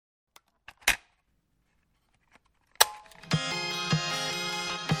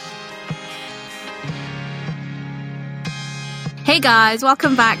Hey guys,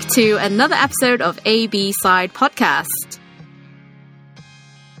 welcome back to another episode of AB Side Podcast.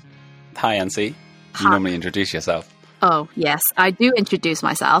 Hi, Ansi. You normally introduce yourself. Oh, yes, I do introduce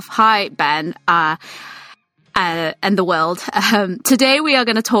myself. Hi, Ben, and the world. Today we are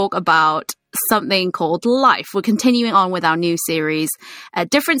going to talk about something called life. We're continuing on with our new series at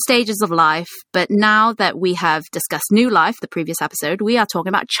different stages of life, but now that we have discussed new life, the previous episode, we are talking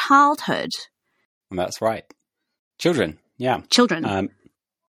about childhood. That's right. Children, yeah. Children.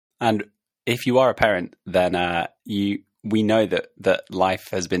 And if you are a parent, then we know that life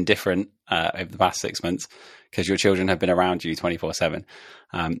has been different over the past 6 months because your children have been around you 24/7.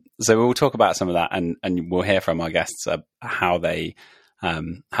 So we'll talk about some of that, and we'll hear from our guests how they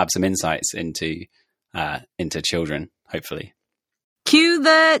have some insights into children, hopefully. Cue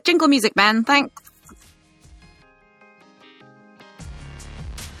the jingle music, Ben. Thanks.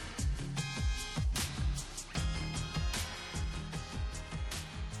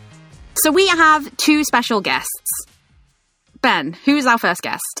 So we have two special guests. Ben, who's our first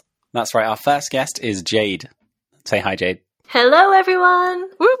guest? That's right. Our first guest is Jade. Say hi, Jade. Hello, everyone.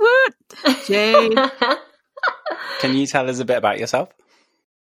 Woot woot. Jade. Can you tell us a bit about yourself?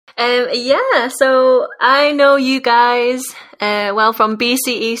 Yeah, so I know you guys well from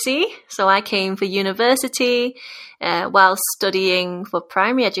BCEC. So I came for university while studying for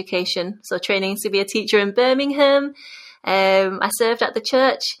primary education. So training to be a teacher in Birmingham. I served at the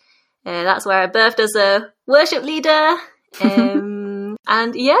church. That's where I birthed as a worship leader. And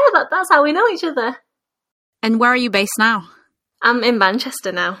yeah, that's how we know each other. And where are you based now? I'm in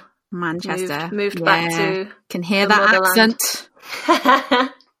Manchester now. Manchester. Moved back to Can hear the that motherland.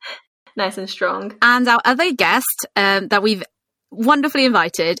 accent. Nice and strong. And our other guest that we've wonderfully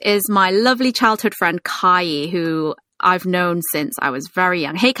invited is my lovely childhood friend, Kai, who I've known since I was very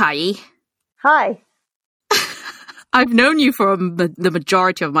young. Hey, Kai. Hi. I've known you for the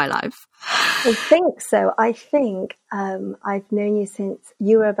majority of my life. I think so. I think I've known you since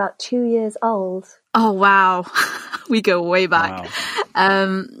you were about 2 years old. Oh, wow. We go way back.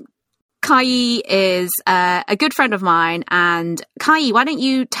 Wow. Kai is a good friend of mine. And Kai, why don't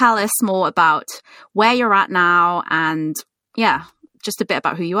you tell us more about where you're at now and, yeah, just a bit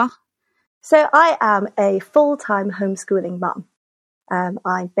about who you are. So I am a full-time homeschooling mum.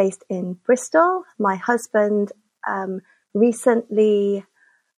 I'm based in Bristol. My husband recently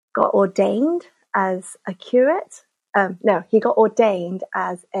got ordained as a curate. No, he got ordained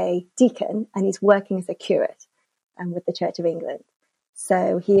as a deacon and he's working as a curate with the Church of England.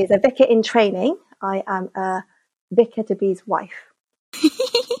 So he is a vicar in training. I am a vicar-to-be's wife.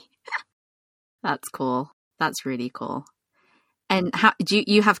 That's cool. That's really cool. And how do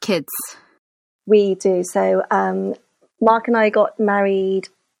you have kids? We do. So Mark and I got married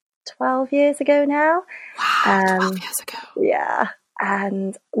 12 years ago now. Wow, 12 years ago. Yeah.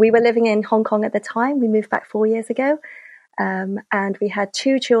 And we were living in Hong Kong at the time. We moved back 4 years ago. And we had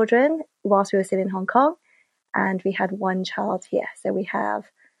 2 children whilst we were still in Hong Kong. And we had 1 child here. So we have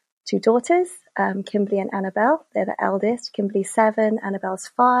 2 daughters, Kimberly and Annabelle. They're the eldest. Kimberly's 7,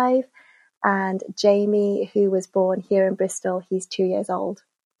 Annabelle's 5. And Jamie, who was born here in Bristol, he's 2 years old.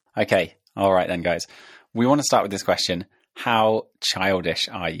 Okay. All right then, guys. We want to start with this question. How childish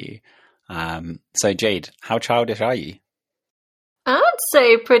are you? So Jade, how childish are you? I'd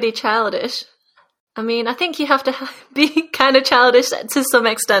say pretty childish. I mean, I think you have to be kind of childish to some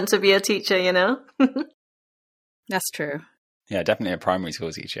extent to be a teacher, you know? That's true. Yeah, definitely a primary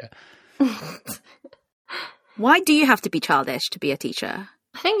school teacher. Why do you have to be childish to be a teacher?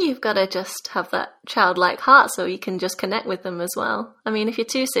 I think you've got to just have that childlike heart so you can just connect with them as well. I mean, if you're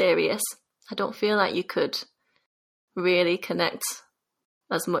too serious, I don't feel like you could really connect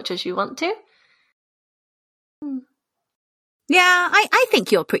as much as you want to. Yeah, I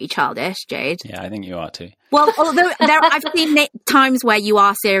think you're pretty childish, Jade. Yeah, I think you are too. Well, although I've seen times where you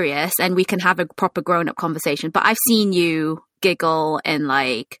are serious and we can have a proper grown-up conversation, but I've seen you giggle and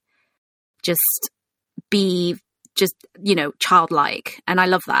like just be childlike, and I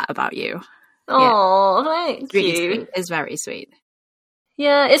love that about you. Oh, thank really you. Sweet. It's very sweet.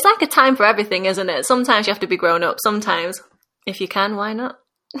 Yeah, it's like a time for everything, isn't it? Sometimes you have to be grown up. Sometimes, if you can, why not?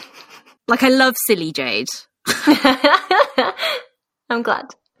 Like, I love silly Jade. I'm glad.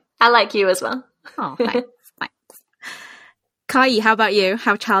 I like you as well. Oh, thanks. Thanks. Kai, how about you?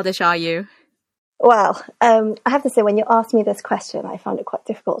 How childish are you? Well, I have to say, when you asked me this question, I found it quite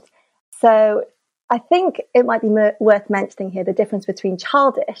difficult. So I think it might be worth mentioning here the difference between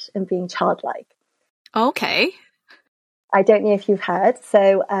childish and being childlike. Okay. I don't know if you've heard.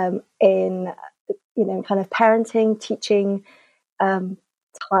 So in kind of parenting, teaching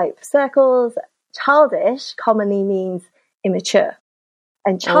type circles, childish commonly means immature.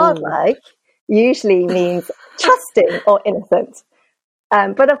 And childlike usually means trusting or innocent.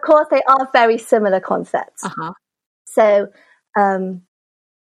 But of course, they are very similar concepts. Uh-huh. So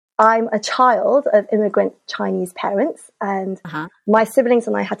I'm a child of immigrant Chinese parents, and my siblings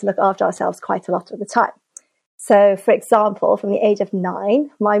and I had to look after ourselves quite a lot at the time. So, for example, from the age of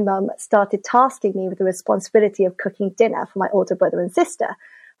 9, my mum started tasking me with the responsibility of cooking dinner for my older brother and sister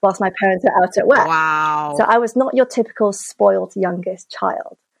whilst my parents were out at work. Wow. So I was not your typical spoiled youngest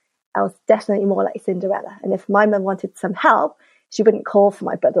child. I was definitely more like Cinderella. And if my mum wanted some help, she wouldn't call for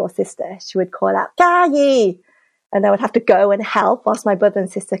my brother or sister. She would call out, "Gayi!" And I would have to go and help whilst my brother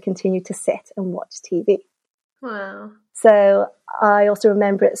and sister continued to sit and watch TV. Wow. So I also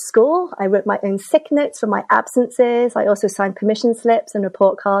remember at school, I wrote my own sick notes for my absences. I also signed permission slips and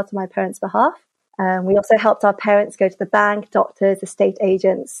report cards on my parents' behalf. We also helped our parents go to the bank, doctors, estate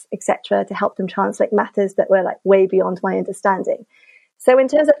agents, etc., to help them translate matters that were like way beyond my understanding. So in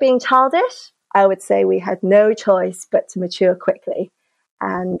terms of being childish, I would say we had no choice but to mature quickly.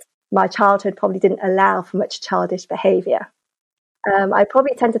 And my childhood probably didn't allow for much childish behavior. I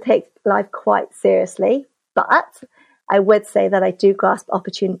probably tend to take life quite seriously, but I would say that I do grasp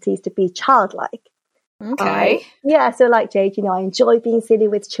opportunities to be childlike. Okay. So like Jade, I enjoy being silly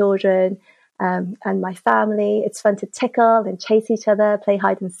with children. And my family. It's fun to tickle and chase each other, play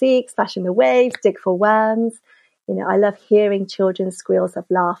hide and seek, splash in the waves, dig for worms. I love hearing children's squeals of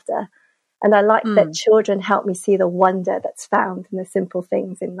laughter. And I like that children help me see the wonder that's found in the simple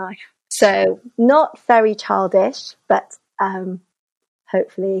things in life. So not very childish, but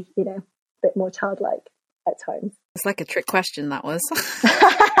hopefully, a bit more childlike at times. It's like a trick question, that was.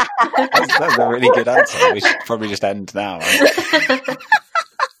 That's a really good answer. We should probably just end now. Right?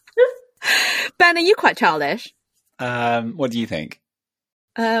 Ben, are you quite childish? What do you think?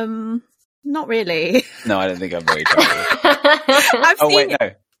 Not really. No, I don't think I'm very childish.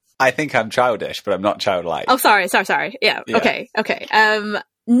 No. I think I'm childish, but I'm not childlike. Oh, sorry. Yeah. Okay.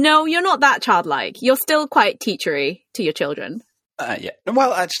 No, you're not that childlike. You're still quite teachery to your children. Yeah.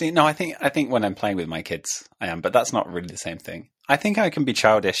 Well, actually, no. I think when I'm playing with my kids, I am, but that's not really the same thing. I think I can be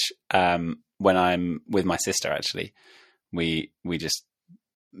childish when I'm with my sister. Actually, we just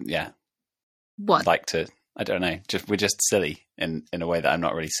What? like to, I don't know, we're just silly in a way that I'm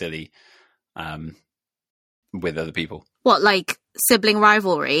not really silly with other people. What, like sibling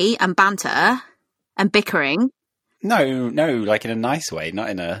rivalry and banter and bickering? No, like in a nice way, not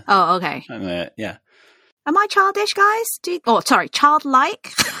in a... Oh, okay. Yeah. Am I childish, guys?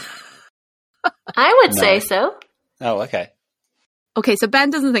 Childlike? I would say so. Oh, okay. Okay, so Ben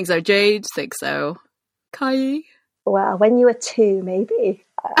doesn't think so. Jade thinks so. Kai? Well, when you were 2, maybe.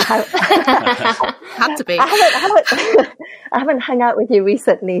 Had to be. I haven't hung out with you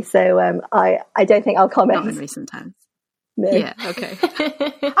recently, so I don't think I'll comment. Not in recent times. No. Yeah, okay.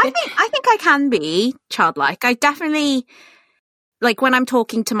 I think I can be childlike. I definitely, like when I'm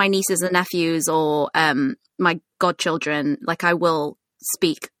talking to my nieces and nephews or my godchildren, like I will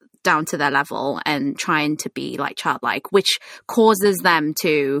speak down to their level and trying to be like childlike, which causes them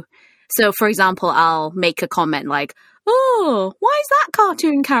to. So, for example, I'll make a comment like, "Oh, why is that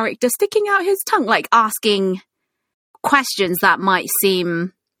cartoon character sticking out his tongue?" Like asking questions that might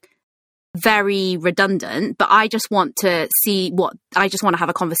seem very redundant, but I just want to have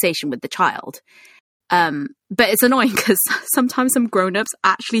a conversation with the child. But it's annoying because sometimes some grown-ups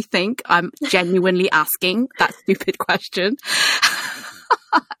actually think I'm genuinely asking that stupid question.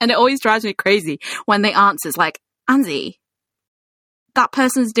 And it always drives me crazy when they answer like, "Anzi, that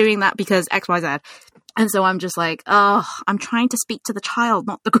person's doing that because X, Y, Z." And so I'm just like, oh, I'm trying to speak to the child,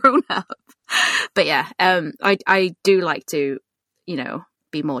 not the grown-up. But yeah, I do like to,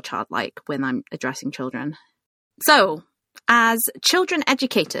 be more childlike when I'm addressing children. So, as children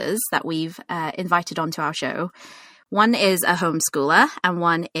educators that we've invited onto our show, one is a homeschooler and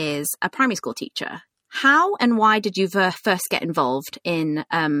one is a primary school teacher. How and why did you first get involved in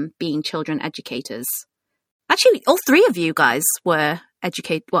being children educators? Actually, all 3 of you guys were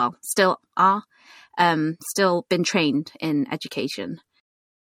still are, still been trained in education.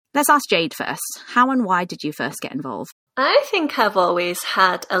 Let's ask Jade first. How and why did you first get involved? I think I've always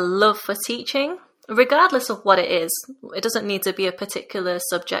had a love for teaching, regardless of what it is. It doesn't need to be a particular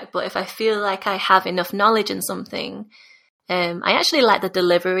subject, but if I feel like I have enough knowledge in something, I actually like the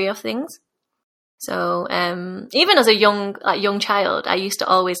delivery of things. So even as a young child, I used to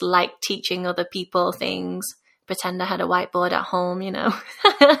always like teaching other people things, pretend I had a whiteboard at home,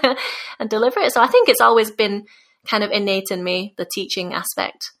 and deliver it. So I think it's always been kind of innate in me, the teaching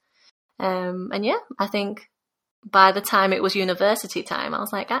aspect. And yeah, I think by the time it was university time, I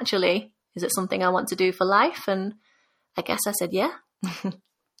was like, actually, is it something I want to do for life? And I guess I said, yeah.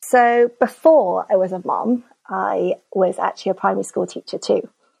 So before I was a mom, I was actually a primary school teacher too.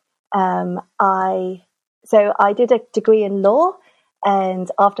 I did a degree in law, and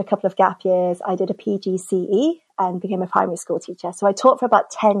after a couple of gap years, I did a PGCE and became a primary school teacher. So I taught for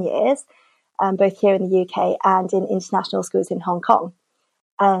about 10 years, both here in the UK and in international schools in Hong Kong.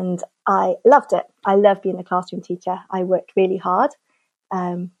 And I loved it. I love being a classroom teacher. I worked really hard.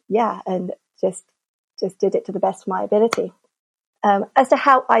 And just did it to the best of my ability. As to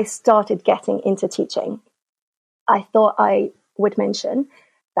how I started getting into teaching, I thought I would mention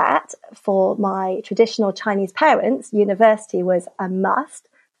that for my traditional Chinese parents, university was a must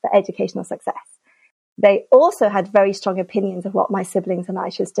for educational success. They also had very strong opinions of what my siblings and I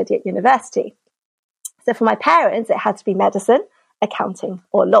should study at university. So for my parents, it had to be medicine, accounting,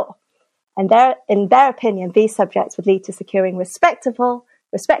 or law. And in their opinion, these subjects would lead to securing respectable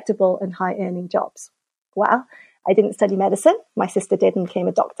and high-earning jobs. Well, I didn't study medicine. My sister did and became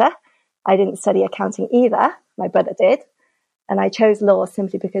a doctor. I didn't study accounting either. My brother did. And I chose law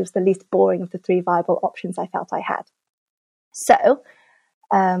simply because it was the least boring of the three viable options I felt I had. So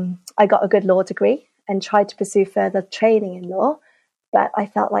I got a good law degree and tried to pursue further training in law, but I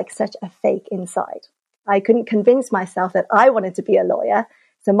felt like such a fake inside. I couldn't convince myself that I wanted to be a lawyer,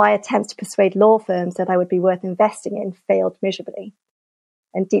 so my attempts to persuade law firms that I would be worth investing in failed miserably.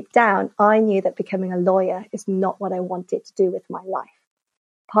 And deep down, I knew that becoming a lawyer is not what I wanted to do with my life.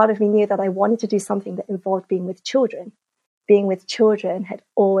 Part of me knew that I wanted to do something that involved being with children. Being with children had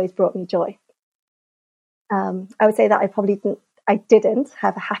always brought me joy. I would say that I didn't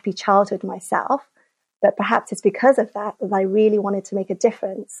have a happy childhood myself, but perhaps it's because of that I really wanted to make a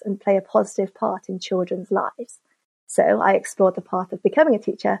difference and play a positive part in children's lives. So I explored the path of becoming a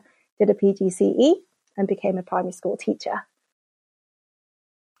teacher, did a PGCE, and became a primary school teacher.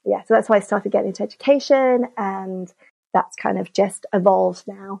 Yeah, so that's why I started getting into education, and that's kind of just evolved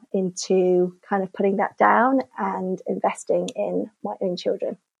now into kind of putting that down and investing in my own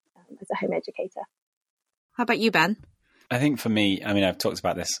children as a home educator. How about you, Ben? I think for me, I mean, I've talked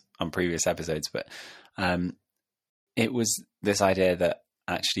about this on previous episodes, but it was this idea that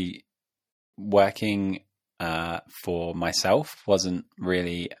actually working for myself wasn't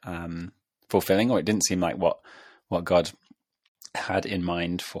really fulfilling, or it didn't seem like what God had in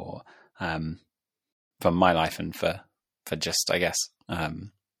mind for my life and for just, I guess, for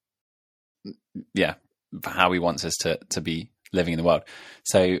how he wants us to be living in the world.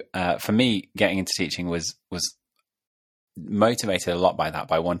 So for me, getting into teaching was motivated a lot by that,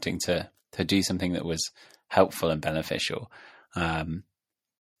 by wanting to do something that was helpful and beneficial. And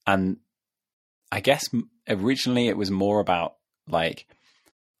I guess originally it was more about like,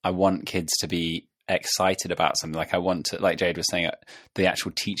 I want kids to be excited about something. Like I want to, like Jade was saying, the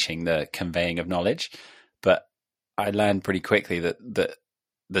actual teaching, the conveying of knowledge. But I learned pretty quickly that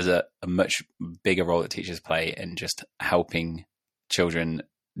there's a much bigger role that teachers play in just helping children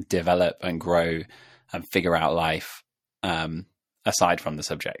develop and grow and figure out life, aside from the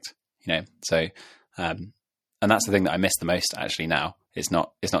subject, you know? So, and that's the thing that I miss the most actually now. It's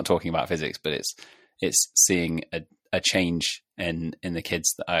not talking about physics, but it's seeing a change in the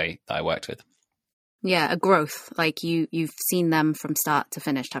kids that I worked with. Yeah, a growth, like you've seen them from start to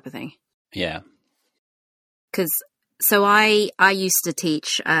finish type of thing. Yeah. So I used to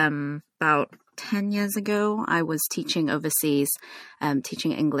teach about 10 years ago. I was teaching overseas,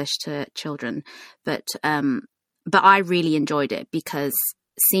 teaching English to children, but I really enjoyed it because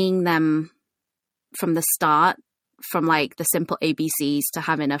seeing them from the start, from like the simple ABCs to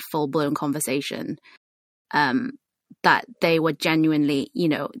having a full-blown conversation, that they were genuinely, you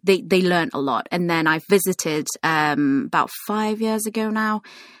know, they learned a lot. And then I visited about 5 years ago now,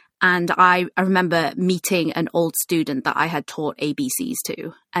 and I remember meeting an old student that I had taught ABCs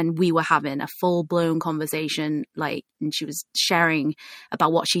to, and we were having a full-blown conversation, like, and she was sharing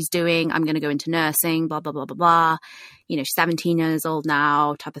about what she's doing. I'm going to go into nursing, blah, blah, blah, blah, blah. You know, she's 17 years old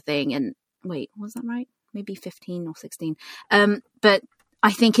now, type of thing. And wait, was that right? Maybe 15 or 16. But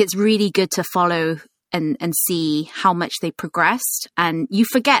I think it's really good to follow and see how much they progressed. And you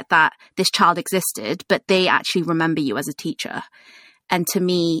forget that this child existed, but they actually remember you as a teacher. And to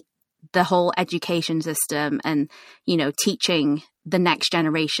me, the whole education system and, you know, teaching the next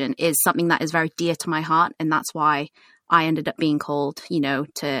generation is something that is very dear to my heart. And that's why I ended up being called, you know,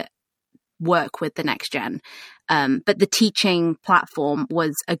 to work with the next gen. But the teaching platform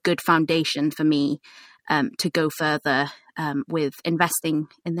was a good foundation for me to go further with investing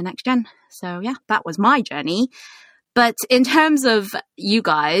in the next gen. So yeah, that was my journey. But in terms of you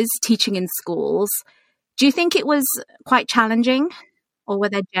guys teaching in schools, do you think it was quite challenging, or were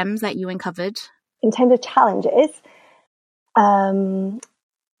there gems that you uncovered? In terms of challenges,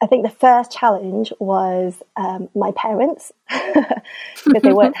 I think the first challenge was my parents, because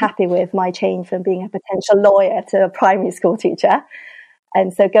they weren't happy with my change from being a potential lawyer to a primary school teacher.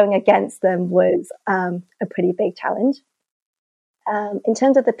 And so going against them was a pretty big challenge. In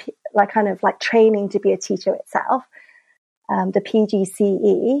terms of the training to be a teacher itself, the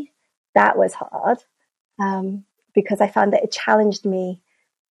PGCE, that was hard because I found that it challenged me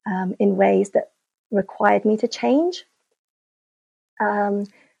in ways that required me to change.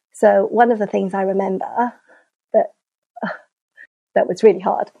 So one of the things I remember that was really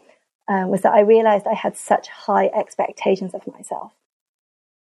hard was that I realized I had such high expectations of myself.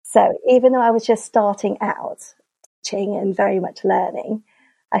 So even though I was just starting out teaching and very much learning,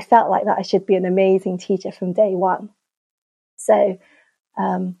 I felt like that I should be an amazing teacher from day one. So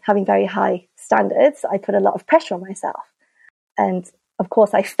having very high standards, I put a lot of pressure on myself. And of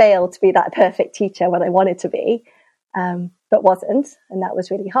course, I failed to be that perfect teacher when I wanted to be, but wasn't. And that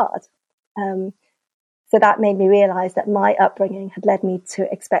was really hard. So that made me realize that my upbringing had led me to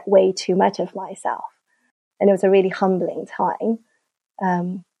expect way too much of myself. And it was a really humbling time.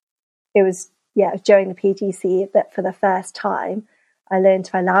 It was during the PGC that for the first time, I learned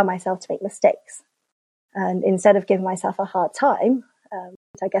to allow myself to make mistakes. And instead of giving myself a hard time,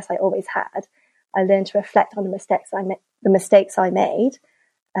 which I guess I always had, I learned to reflect on the mistakes I made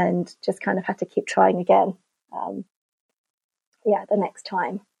and just kind of had to keep trying again. The next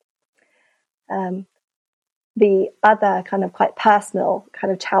time. The other kind of quite personal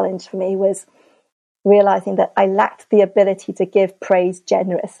kind of challenge for me was realizing that I lacked the ability to give praise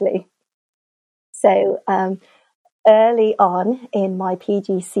generously. So early on in my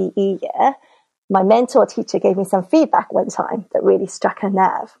PGCE year, my mentor teacher gave me some feedback one time that really struck a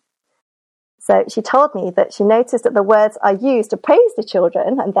nerve. So she told me that she noticed that the words I used to praise the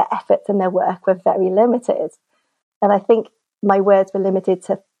children and their efforts and their work were very limited. And I think my words were limited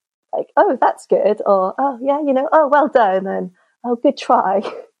to like, oh, that's good, or, oh, yeah, oh, well done, and, oh, good try.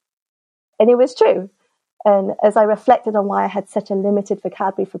 And it was true. And as I reflected on why I had such a limited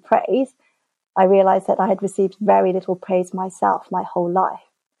vocabulary for praise, I realized that I had received very little praise myself my whole life.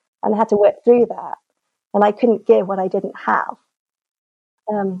 And I had to work through that. And I couldn't give what I didn't have.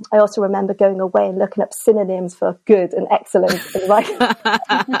 I also remember going away and looking up synonyms for good and excellent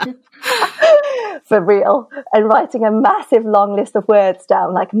and for real, and writing a massive long list of words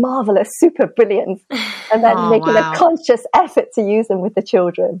down, like marvelous, super brilliant, and then making a conscious effort to use them with the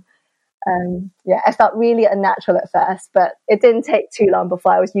children. I felt really unnatural at first, but it didn't take too long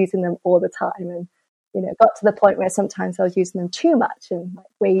before I was using them all the time, and got to the point where sometimes I was using them too much and like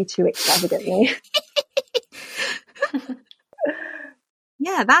way too extravagantly.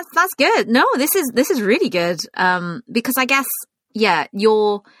 Yeah, that's good. No, this is really good. Because I guess,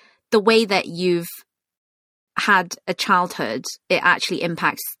 the way that you've had a childhood, it actually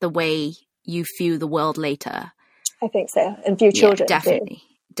impacts the way you view the world later. I think so. And view children. Definitely.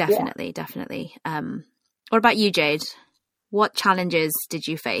 What about you, Jade? What challenges did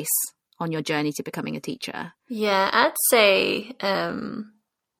you face on your journey to becoming a teacher? Yeah, I'd say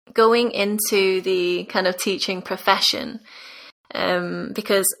going into the kind of teaching profession,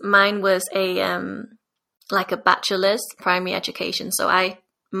 because mine was a bachelor's primary education. So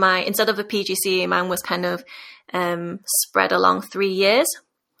instead of a PGCE, mine was kind of spread along 3 years.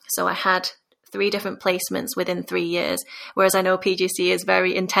 So I had 3 different placements within 3 years, whereas I know PGCE is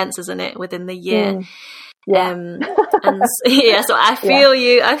very intense, isn't it, within the year? So I feel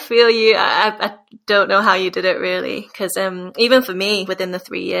you. I don't know how you did it really, because even for me, within the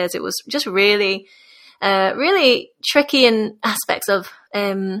 3 years, it was just really tricky in aspects of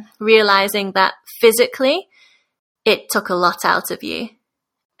realizing that physically it took a lot out of you.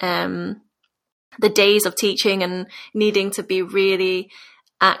 The days of teaching and needing to be really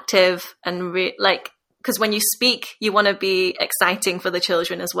active and because when you speak, you want to be exciting for the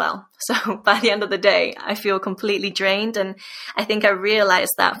children as well. So by the end of the day, I feel completely drained. And I think I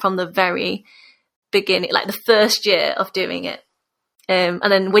realized that from the very beginning, like the first year of doing it. And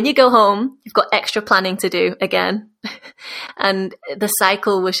then when you go home, you've got extra planning to do again. And the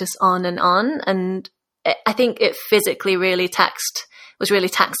cycle was just on. And I think it physically was really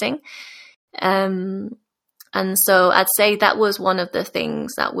taxing. And so I'd say that was one of the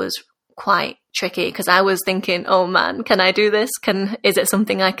things that was quite tricky, because I was thinking, oh man, can I do this? Is it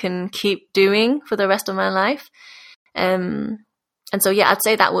something I can keep doing for the rest of my life? And so, I'd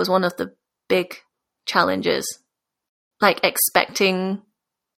say that was one of the big challenges, like expecting,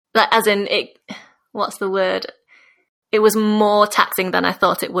 like, as in it, what's the word? It was more taxing than I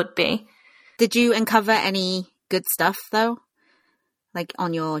thought it would be. Did you uncover any good stuff though? Like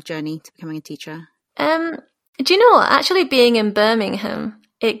on your journey to becoming a teacher? Do you know what? Actually, being in Birmingham,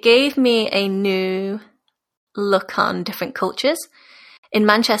 it gave me a new look on different cultures. In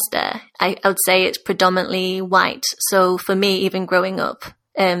Manchester, I would say it's predominantly white. So for me, even growing up,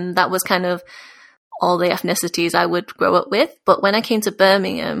 that was kind of all the ethnicities I would grow up with. But when I came to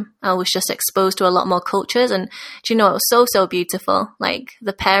Birmingham, I was just exposed to a lot more cultures. And do you know, it was so beautiful. Like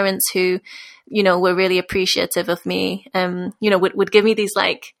the parents who, you know, were really appreciative of me, you know, would give me these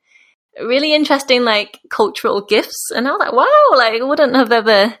like really interesting like cultural gifts. And I was like, wow, like I wouldn't have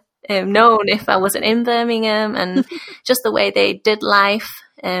ever known if I wasn't in Birmingham. And just the way they did life,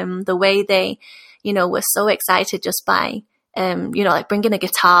 the way they, you know, were so excited just by, you know, like bringing a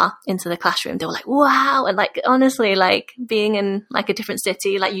guitar into the classroom. They were like, wow. And like, honestly, like being in like a different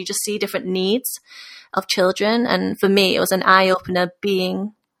city, like you just see different needs of children. And for me, it was an eye opener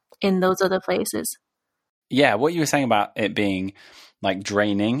being in those other places. Yeah. What you were saying about it being like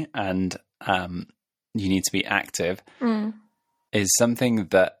draining and you need to be active is something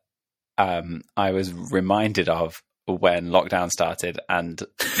that I was reminded of when lockdown started and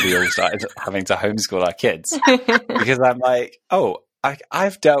we all started having to homeschool our kids, because I'm like, oh,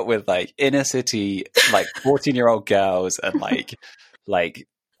 I've dealt with like inner city, like 14-year-old girls and like,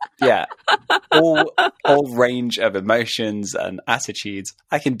 yeah, all range of emotions and attitudes.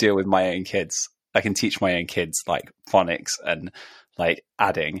 I can deal with my own kids. I can teach my own kids like phonics and like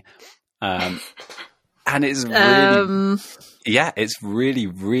adding. And it's really, it's really,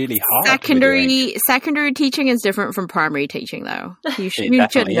 really hard. Secondary teaching is different from primary teaching, though. You should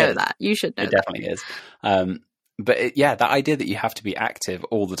know that. You should know. It definitely is. But that idea that you have to be active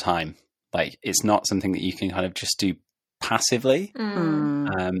all the time, like it's not something that you can kind of just do passively,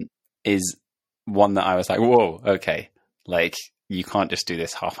 is one that I was like, whoa, okay, like you can't just do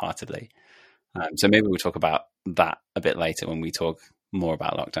this half-heartedly. So maybe we'll talk about that a bit later when we talk more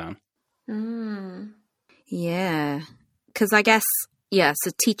about lockdown. Yeah, because I guess,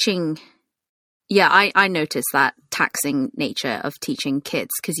 so teaching, I noticed that taxing nature of teaching kids,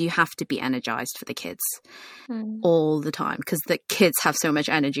 because you have to be energized for the kids all the time, because the kids have so much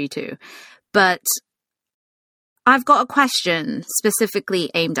energy too. But I've got a question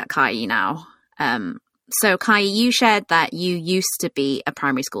specifically aimed at Kai now. So Kai, you shared that you used to be a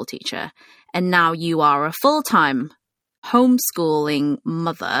primary school teacher and now you are a full-time homeschooling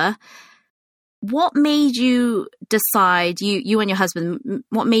mother. What made you decide, you and your husband,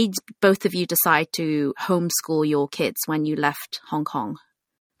 what made both of you decide to homeschool your kids when you left Hong Kong?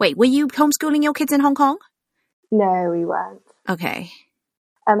 Wait, were you homeschooling your kids in Hong Kong? No, we weren't. Okay.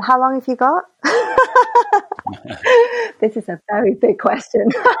 How long have you got? This is a very big question.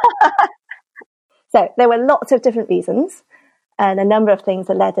 So there were lots of different reasons and a number of things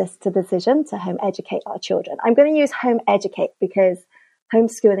that led us to the decision to home educate our children. I'm going to use home educate because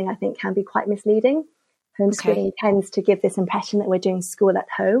homeschooling, I think, can be quite misleading. Homeschooling tends to give this impression that we're doing school at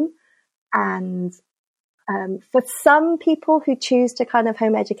home. And for some people who choose to kind of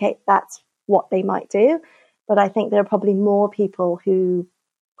home educate, that's what they might do. But I think there are probably more people who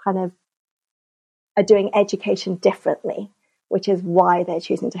kind of are doing education differently, which is why they're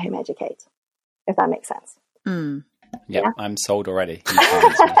choosing to home educate, if that makes sense. Yeah, I'm sold already.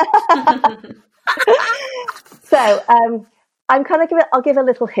 So I'll give a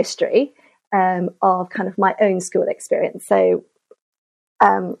little history of kind of my own school experience. So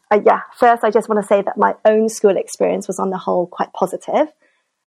first I just want to say that my own school experience was on the whole quite positive.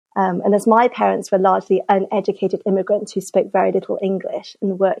 And as my parents were largely uneducated immigrants who spoke very little English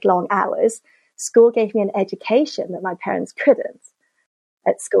and worked long hours, school gave me an education that my parents couldn't.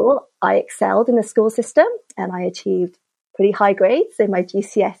 At school, I excelled in the school system and I achieved pretty high grades in my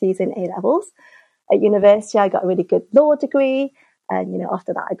GCSEs and A-levels. At university, I got a really good law degree. And,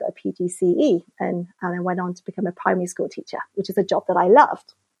 after that, I got a PGCE and I went on to become a primary school teacher, which is a job that I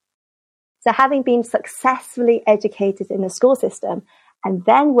loved. So having been successfully educated in the school system and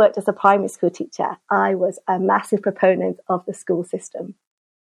then worked as a primary school teacher, I was a massive proponent of the school system.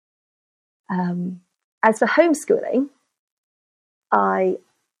 As for homeschooling, I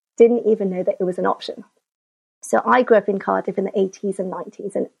didn't even know that it was an option. So I grew up in Cardiff in the 80s and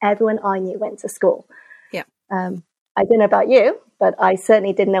 90s, and everyone I knew went to school. Yeah. I don't know about you, but I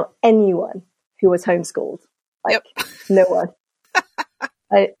certainly didn't know anyone who was homeschooled. No one.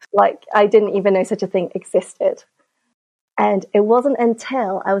 I didn't even know such a thing existed. And it wasn't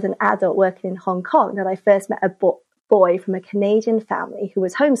until I was an adult working in Hong Kong that I first met a boy from a Canadian family who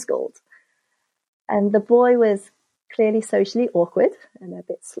was homeschooled. And the boy was clearly socially awkward and a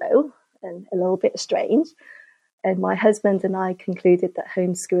bit slow and a little bit strange. And my husband and I concluded that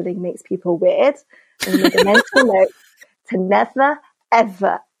homeschooling makes people weird. And we made a mental note to never,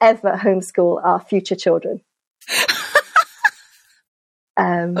 ever, ever homeschool our future children.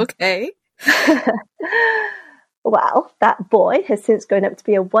 Okay. Well, that boy has since grown up to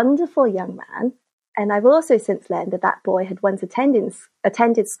be a wonderful young man. And I've also since learned that that boy had once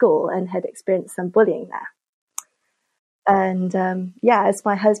attended school and had experienced some bullying there. And as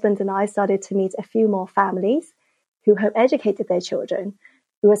my husband and I started to meet a few more families who home educated their children,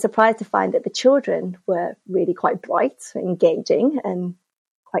 we were surprised to find that the children were really quite bright, engaging, and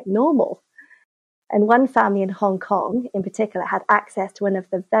quite normal. And one family in Hong Kong in particular had access to one of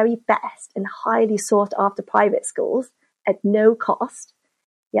the very best and highly sought after private schools at no cost,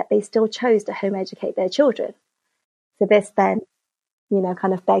 yet they still chose to home educate their children. So this then,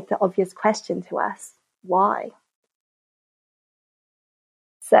 kind of begged the obvious question to us, why?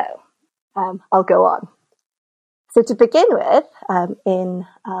 So I'll go on. So to begin with, in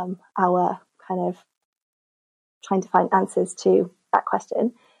our kind of trying to find answers to that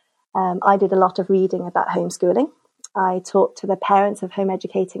question, I did a lot of reading about homeschooling. I talked to the parents of home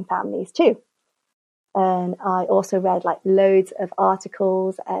educating families too. And I also read loads of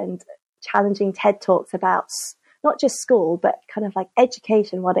articles and challenging TED Talks about not just school, but kind of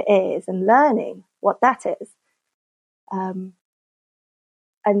education, what it is, and learning what that is. And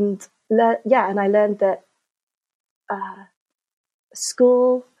I learned that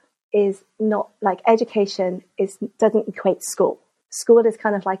school is not education doesn't equate school. School is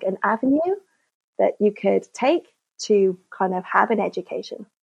kind of like an avenue that you could take to kind of have an education.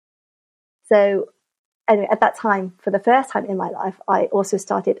 So anyway, at that time, for the first time in my life, I also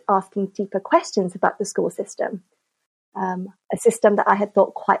started asking deeper questions about the school system, a system that I had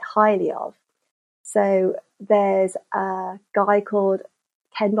thought quite highly of. So there's a guy called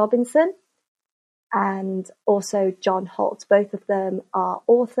Ken Robinson and also John Holt. Both of them are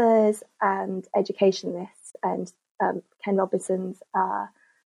authors and educationalists, and Ken Robinson's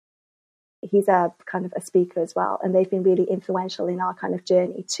he's a kind of a speaker as well, and they've been really influential in our kind of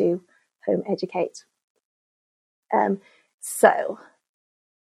journey to home educate. So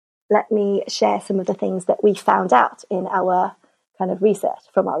let me share some of the things that we found out in our kind of research.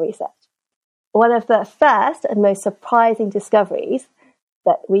 One of the first and most surprising discoveries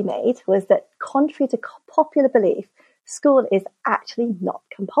that we made was that, contrary to popular belief, school is actually not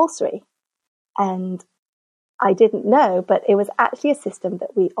compulsory. And I didn't know, but it was actually a system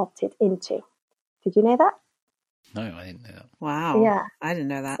that we opted into. Did you know that? No, I didn't know that. Wow. Yeah. I didn't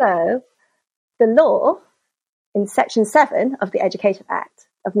know that. So the law in Section 7 of the Education Act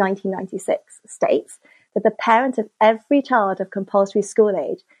of 1996 states that the parent of every child of compulsory school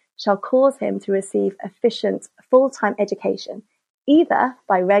age shall cause him to receive efficient full-time education, either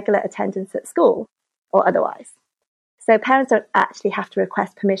by regular attendance at school or otherwise. So parents don't actually have to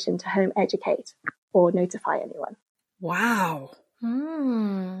request permission to home educate or notify anyone. Wow.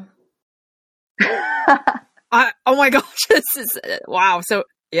 Oh my gosh, this is wow. So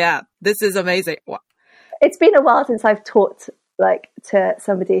yeah, this is amazing. Wow. It's been a while since I've taught to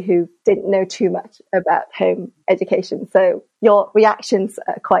somebody who didn't know too much about home education. So your reactions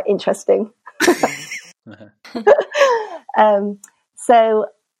are quite interesting. So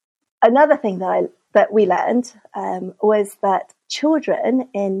another thing that we learned was that children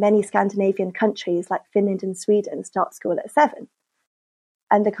in many Scandinavian countries like Finland and Sweden start school at 7.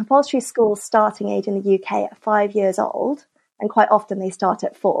 And the compulsory school starting age in the UK at 5 years old, and quite often they start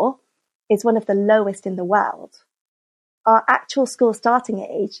at 4, is one of the lowest in the world. Our actual school starting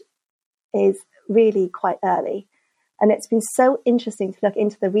age is really quite early. And it's been so interesting to look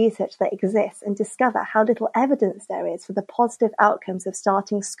into the research that exists and discover how little evidence there is for the positive outcomes of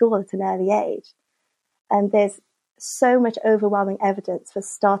starting school at an early age. And there's so much overwhelming evidence for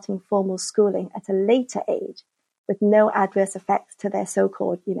starting formal schooling at a later age with no adverse effects to their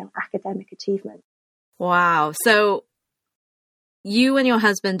so-called, academic achievement. Wow. So you and your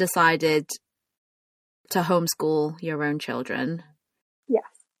husband decided to homeschool your own children. Yes.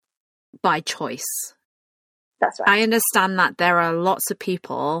 By choice. That's right. I understand that there are lots of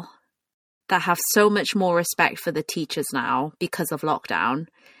people that have so much more respect for the teachers now because of lockdown,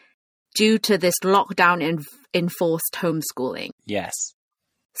 due to this lockdown enforced homeschooling. Yes.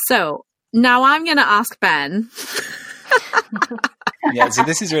 So now I'm going to ask Ben. Yeah, so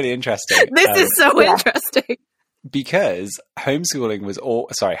this is really interesting. This is so interesting. Because homeschooling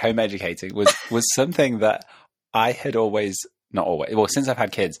home educating was something that I had since I've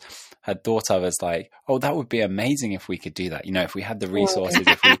had kids, had thought of as that would be amazing if we could do that. If we had the resources,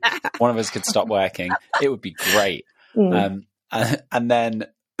 if one of us could stop working, it would be great. And then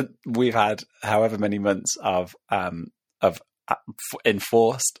we've had however many months of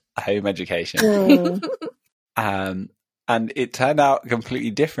enforced home education. And it turned out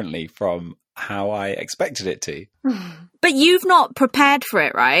completely differently from how I expected it to. But you've not prepared for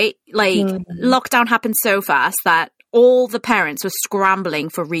it, right? Like, lockdown happened so fast that all the parents were scrambling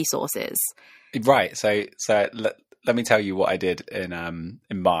for resources. Right. So let me tell you what I did in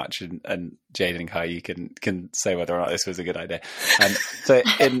March, and Jade and Kai, you can say whether or not this was a good idea. So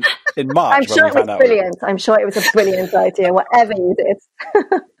in March, I'm sure it was brilliant. I'm sure it was a brilliant idea, whatever you did.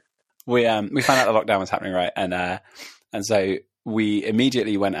 We found out the lockdown was happening, right? And so we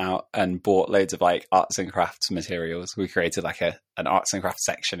immediately went out and bought loads of like arts and crafts materials. We created like an arts and crafts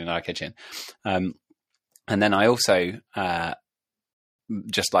section in our kitchen. And then I also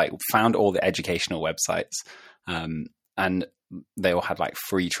just like found all the educational websites, and they all had like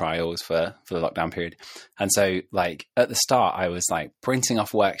free trials for the lockdown period. And so like at the start I was like printing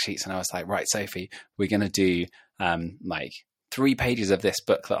off worksheets, and I was like, right, Sophie, we're going to do like 3 pages of this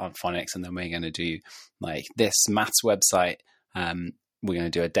booklet on phonics, and then we're going to do like this maths website. We're going to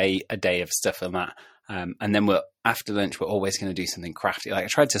do a day of stuff on that. And then after lunch, we're always going to do something crafty. Like I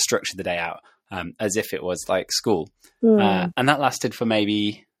tried to structure the day out as if it was like school. And that lasted for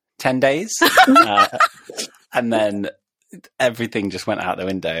maybe 10 days. And then everything just went out the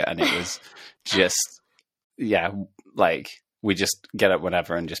window, and it was just, like we just get up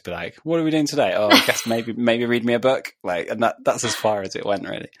whenever and just be like, what are we doing today? Oh, I guess maybe read me a book. Like, and that's as far as it went,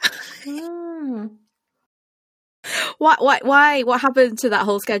 really. Why? What happened to that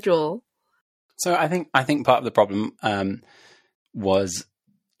whole schedule? So I think part of the problem was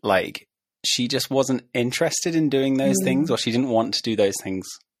like she just wasn't interested in doing those things, or she didn't want to do those things.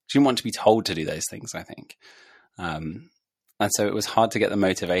 She didn't want to be told to do those things, I think. And so it was hard to get the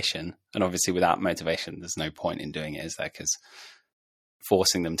motivation. And obviously without motivation, there's no point in doing it, is there? Because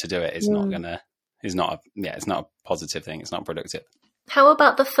forcing them to do it is not a positive thing. It's not productive. How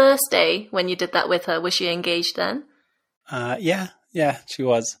about the first day when you did that with her? Was she engaged then? Yeah, she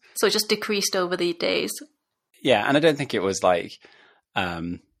was. So it just decreased over the days? Yeah, and I don't think it was like,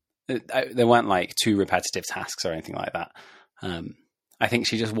 there weren't like 2 repetitive tasks or anything like that. I think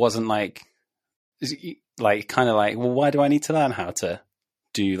she just wasn't like kind of like, well, why do I need to learn how to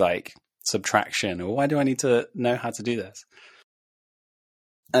do like subtraction, or why do I need to know how to do this?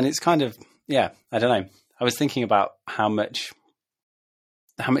 And it's kind of, I don't know. I was thinking about how much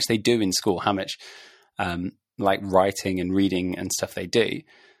they do in school, how much like writing and reading and stuff they do,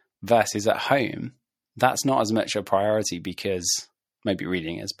 versus at home. That's not as much a priority, because maybe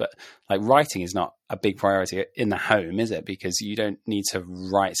reading is, but like writing is not a big priority in the home, is it? Because you don't need to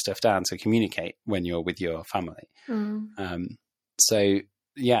write stuff down to communicate when you're with your family. So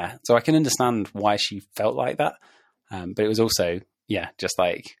I can understand why she felt like that. But it was also, just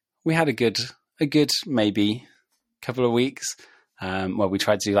like we had a good maybe couple of weeks where we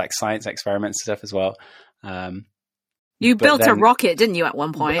tried to do like science experiments and stuff as well. You built a rocket, didn't you, at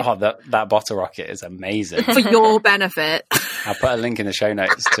one point? Oh, that bottle rocket is amazing. For your benefit. I'll put a link in the show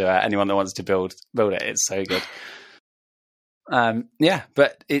notes to anyone that wants to build it. It's so good.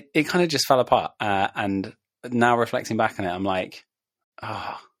 But it kind of just fell apart. And now reflecting back on it, I'm like,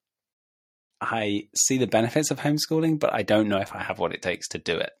 I see the benefits of homeschooling, but I don't know if I have what it takes to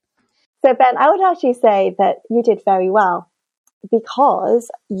do it. So Ben, I would actually say that you did very well, because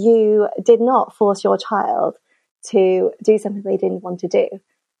you did not force your child to do something they didn't want to do,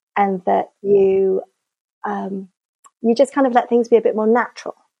 and that you just kind of let things be a bit more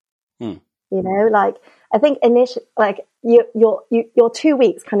natural. You know, like I think initially, like your 2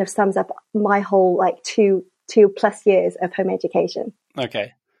 weeks kind of sums up my whole like two plus years of home education.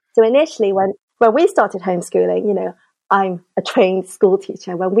 Okay. So initially, when we started homeschooling, you know, I'm a trained school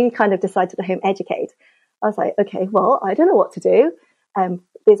teacher. When we kind of decided to home educate, I was like, okay, well, I don't know what to do.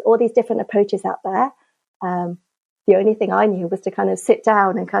 There's all these different approaches out there. The only thing I knew was to kind of sit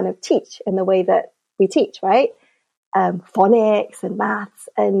down and kind of teach in the way that we teach, right? Phonics and maths,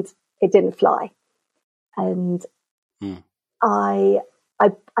 and it didn't fly. And I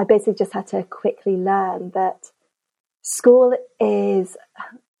basically just had to quickly learn that school is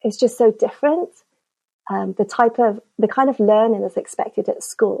just so different. The kind of learning that's expected at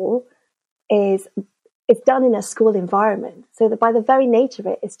school is done in a school environment. So that by the very nature of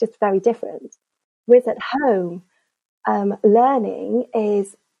it, it's just very different. Whereas at home, learning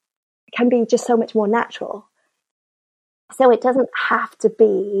can be just so much more natural. So it doesn't have to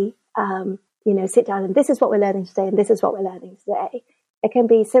be, sit down and this is what we're learning today and this is what we're learning today. It can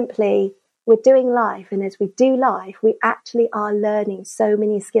be simply, we're doing life, and as we do life, we actually are learning so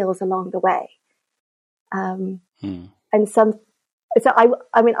many skills along the way. And so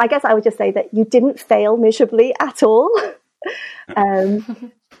I guess I would just say that you didn't fail miserably at all.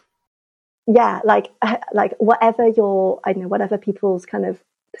 Like whatever whatever people's kind of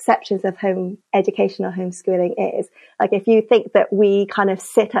perceptions of home education or homeschooling is. Like, if you think that we kind of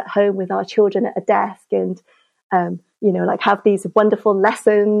sit at home with our children at a desk and, like have these wonderful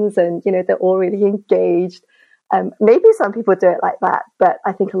lessons and, they're all really engaged. Maybe some people do it like that, but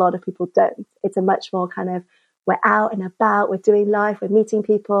I think a lot of people don't. It's a much more kind of, we're out and about, we're doing life, we're meeting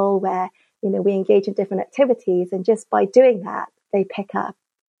people, where, we engage in different activities. And just by doing that, they pick up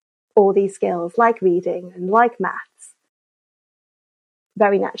all these skills like reading and like maths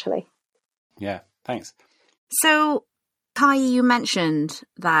very naturally. Yeah, thanks. So, Kai, you mentioned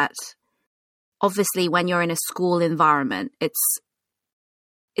that obviously when you're in a school environment, it's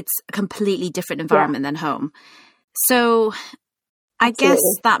a completely different environment than home. So I guess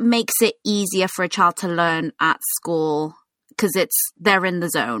that makes it easier for a child to learn at school because they're in the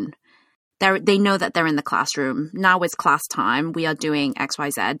zone. They know that they're in the classroom. Now it's class time. We are doing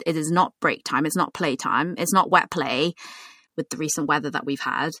XYZ. It is not break time. It's not play time. It's not wet play with the recent weather that we've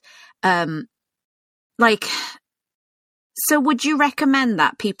had. So would you recommend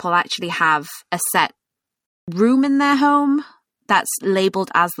that people actually have a set room in their home that's labeled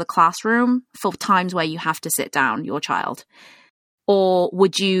as the classroom for times where you have to sit down your child? Or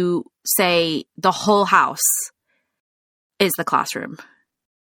would you say the whole house is the classroom?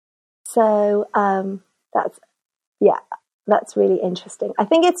 So that's really interesting. I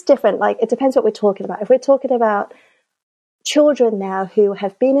think it's different. Like, it depends what we're talking about. If we're talking about children now who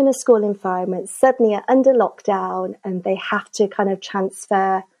have been in a school environment, suddenly are under lockdown, and they have to kind of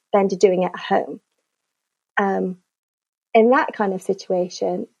transfer then to doing it at home. In that kind of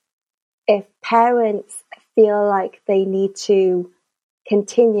situation, if parents feel like they need to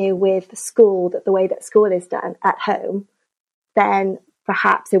continue with school, that the way that school is done at home, then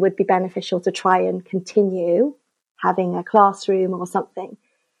perhaps it would be beneficial to try and continue having a classroom or something.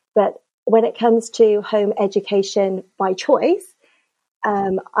 But when it comes to home education by choice,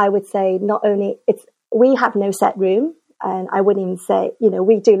 I would say not only we have no set room, and I wouldn't even say,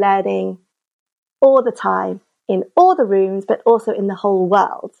 we do learning all the time in all the rooms, but also in the whole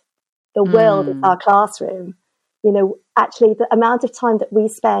world. The world is our classroom. Actually, the amount of time that we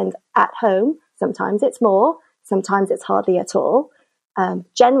spend at home, sometimes it's more, sometimes it's hardly at all.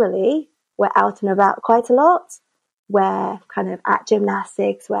 Generally, we're out and about quite a lot. We're kind of at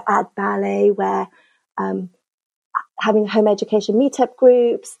gymnastics, we're at ballet, we're having home education meetup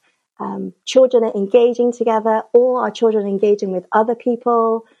groups. Children are engaging together, or our children are engaging with other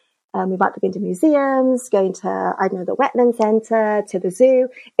people. We might be going to museums, going to, the wetland centre, to the zoo.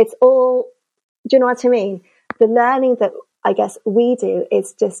 It's all, do you know what I mean? The learning that I guess we do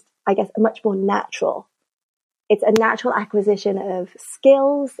is just, much more natural. It's a natural acquisition of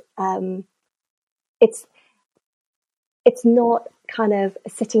skills. It's not kind of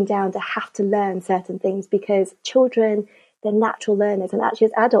sitting down to have to learn certain things, because children, they're natural learners. And actually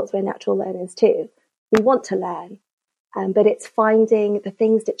as adults, we're natural learners too. We want to learn. But it's finding the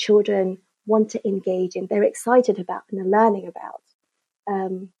things that children want to engage in, they're excited about and they're learning about.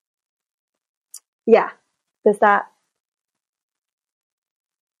 Does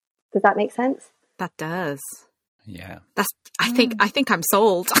that make sense? That does. Yeah. I think I'm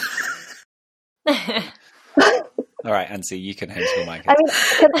sold. All right, Ansi, you can homeschool my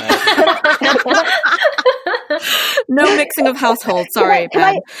kids. No mixing of households. Sorry,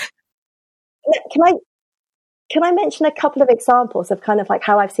 Ben. Can I mention a couple of examples of kind of like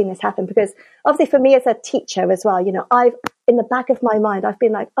how I've seen this happen? Because obviously for me as a teacher as well, I've, in the back of my mind, I've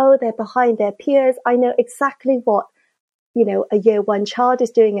been like, oh, they're behind their peers. I know exactly what, a year one child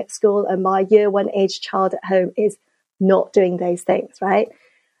is doing at school, and my year one age child at home is not doing those things, right?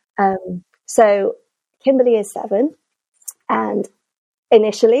 So Kimberly is 7. And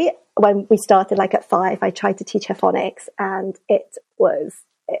initially when we started like at 5, I tried to teach her phonics, and it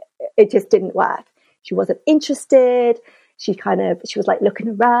just didn't work. She wasn't interested. She was like looking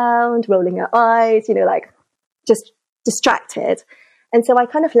around, rolling her eyes, like just distracted. And so I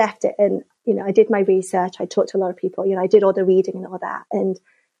kind of left it, and, I did my research. I talked to a lot of people, I did all the reading and all that. And,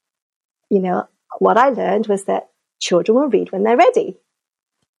 what I learned was that children will read when they're ready.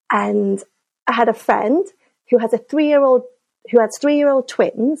 And I had a friend who has 3-year-old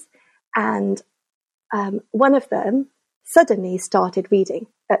twins, and one of them suddenly started reading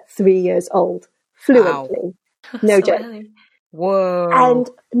at 3 years old. Fluently. Wow. No joke. Whoa. And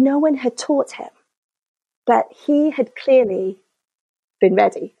no one had taught him, but he had clearly been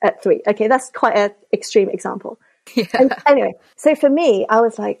ready at 3. Okay, that's quite an extreme example. Yeah. And anyway, so for me, I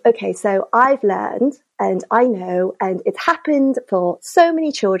was like, okay, so I've learned, and I know, and it's happened for so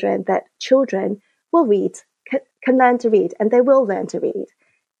many children, that children will read, can learn to read, and they will learn to read,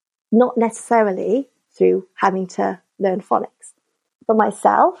 not necessarily through having to learn phonics. for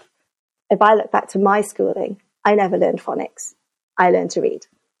myself, if I look back to my schooling, I never learned phonics. I learned to read.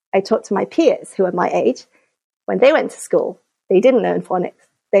 I talked to my peers who are my age. When they went to school, they didn't learn phonics.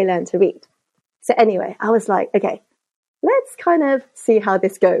 They learned to read. So anyway, I was like, okay, let's kind of see how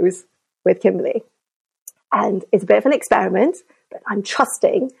this goes with Kimberly. And it's a bit of an experiment, but I'm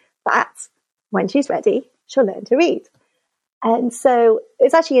trusting that when she's ready, she'll learn to read. And so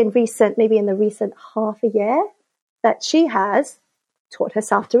it's actually maybe in the recent half a year that she has taught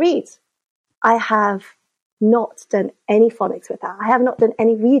herself to read. I have not done any phonics with her. I have not done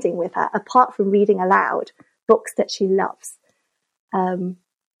any reading with her, apart from reading aloud books that she loves. And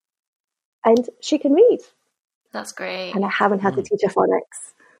she can read. That's great. And I haven't had to teach her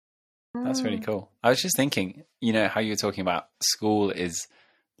phonics. That's really cool. I was just thinking, how you were talking about school is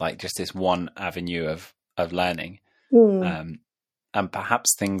like just this one avenue of learning. And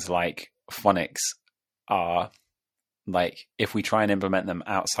perhaps things like phonics are like, if we try and implement them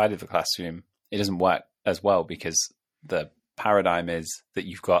outside of the classroom, it doesn't work as well, because the paradigm is that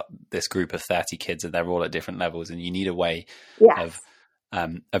you've got this group of 30 kids and they're all at different levels, and you need a way of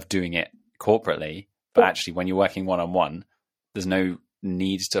doing it corporately. But actually, when you're working one-on-one, there's no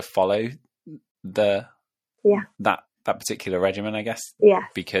need to follow that particular regimen, I guess. Yeah.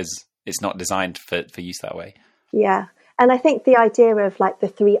 Because it's not designed for use that way. Yeah. And I think the idea of like the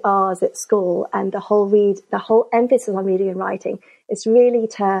 3 R's at school and the whole emphasis on reading and writing is really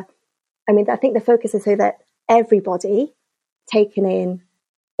I think the focus is so that everybody, taken in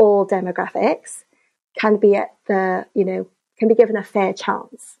all demographics, can be can be given a fair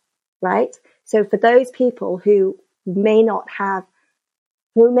chance, right? So for those people who may have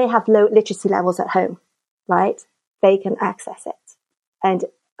low literacy levels at home, right, they can access it. And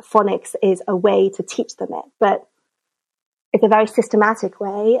phonics is a way to teach them it. But it's a very systematic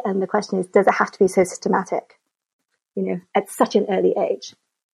way. And the question is, does it have to be so systematic, at such an early age?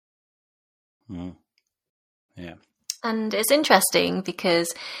 Yeah. And it's interesting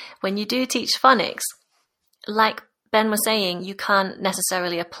because when you do teach phonics, like Ben was saying, you can't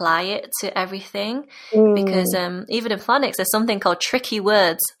necessarily apply it to everything because even in phonics, there's something called tricky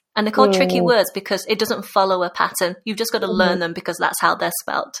words. And they're called tricky words because it doesn't follow a pattern. You've just got to learn them because that's how they're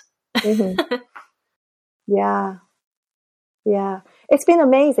spelt. Yeah. Yeah. It's been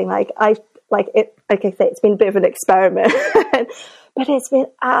amazing. Like I say, it's been a bit of an experiment, but it's been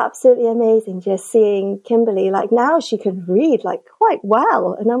absolutely amazing just seeing Kimberly. Like now she can read like quite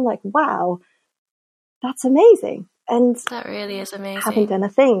well. And I'm like, wow, that's amazing. And that really is amazing. Haven't done a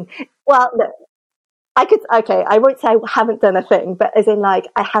thing. Well, look, I won't say I haven't done a thing, but as in like,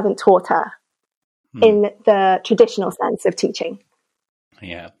 I haven't taught her in the traditional sense of teaching.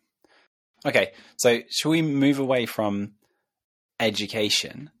 Yeah. Okay. So shall we move away from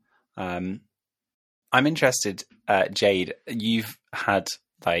education? I'm interested, Jade, you've had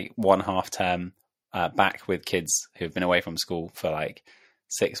like 1 half term back with kids who've been away from school for like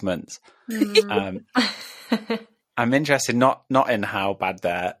 6 months. I'm interested not in how bad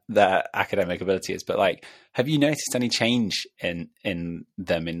their academic ability is, but like, have you noticed any change in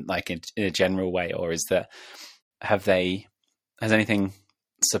them in a general way, or has anything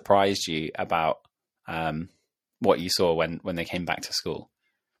surprised you about what you saw when they came back to school?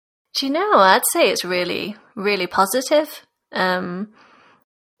 Do you know, I'd say it's really, really positive. The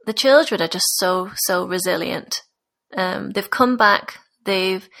children are just so resilient. They've come back.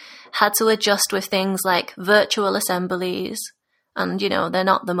 They've had to adjust with things like virtual assemblies, and they're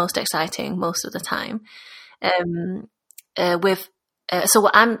not the most exciting most of the time. So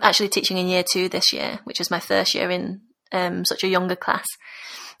I'm actually teaching in year 2 this year, which is my first year in such a younger class.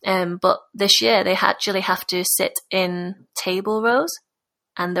 But this year they actually have to sit in table rows,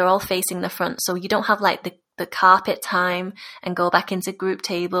 and they're all facing the front. So you don't have like the carpet time and go back into group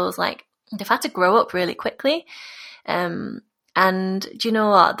tables. Like they've had to grow up really quickly. And do you know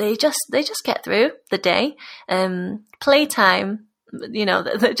what? They just get through the day. Playtime,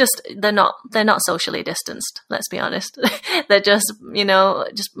 they're not socially distanced. Let's be honest. They're just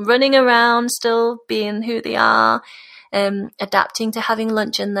running around, still being who they are, adapting to having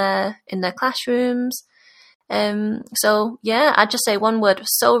lunch in their classrooms. So yeah, I'd just say one word: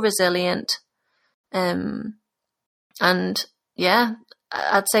 so resilient. And yeah,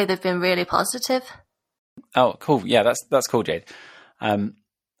 I'd say they've been really positive. Oh, cool. Yeah, that's cool, Jade. Do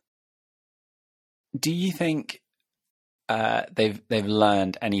you think they've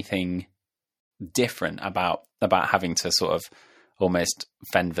learned anything different about having to sort of almost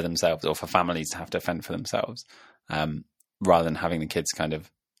fend for themselves, or for families to have to fend for themselves, rather than having the kids kind of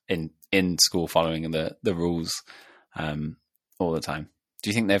in school following the rules all the time? Do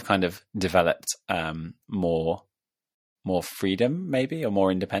you think they've kind of developed more more freedom, maybe, or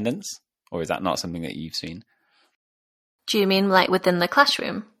more independence? Or is that not something that you've seen? Do you mean like within the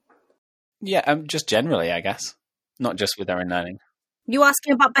classroom? Yeah, just generally, I guess. Not just with their own learning. You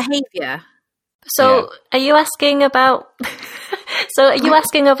asking about behavior? So are you asking about...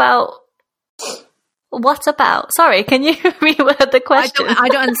 What about? Sorry, can you reword the question? I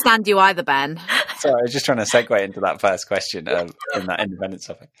don't understand you either, Ben. Sorry, I was just trying to segue into that first question in that independence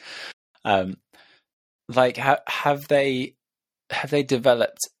topic. Like, have they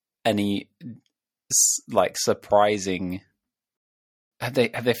developed any like surprising? Have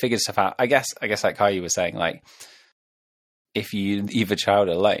they figured stuff out? I guess like Kai was saying, like, if you leave a child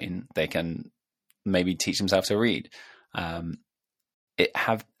alone, they can maybe teach themselves to read. Have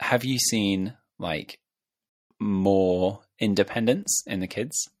you seen like more independence in the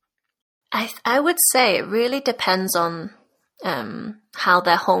kids? I would say it really depends on how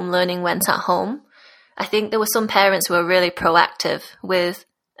their home learning went at home. I think there were some parents who were really proactive with,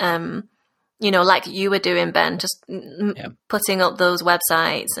 like you were doing, Ben, just putting up those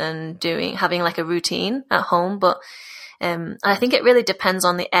websites and having like a routine at home. But I think it really depends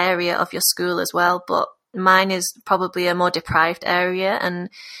on the area of your school as well. But mine is probably a more deprived area, and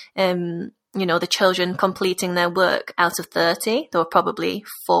the children completing their work out of 30, there were probably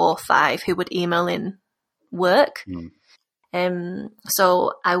 4 or 5 who would email in work.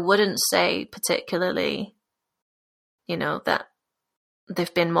 So I wouldn't say particularly, that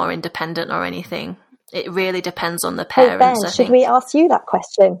they've been more independent or anything. It really depends on the parents. Hey Ben, should we ask you that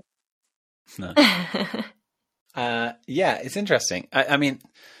question? No. Yeah, it's interesting. I mean,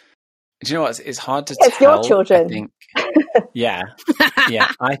 do you know what? It's hard to tell. It's your children. I think. Yeah.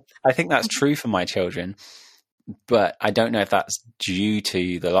 I think that's true for my children, but I don't know if that's due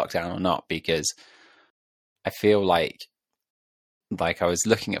to the lockdown or not, because I feel like I was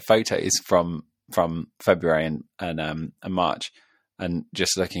looking at photos from February and March, and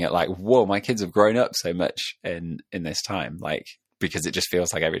just looking at like, whoa, my kids have grown up so much in this time, like, because it just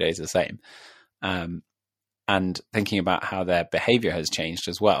feels like every day is the same. And thinking about how their behavior has changed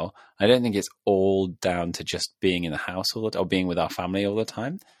as well. I don't think it's all down to just being in the house all the time, or being with our family all the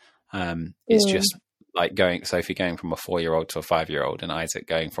time. It's just like Sophie going from a 4-year-old to a 5-year-old, and Isaac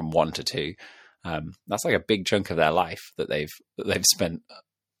going from 1 to 2. That's like a big chunk of their life that they've spent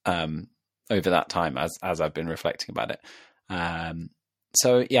over that time, as I've been reflecting about it.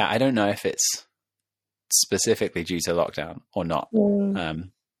 So yeah, I don't know if it's specifically due to lockdown or not.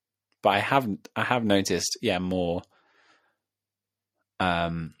 But I have noticed, more,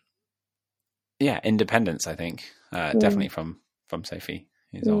 independence. I think definitely from Sophie,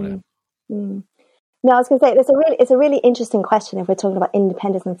 who's older. No, I was going to say it's a really interesting question if we're talking about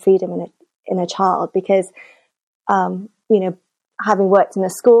independence and freedom in a child, because having worked in a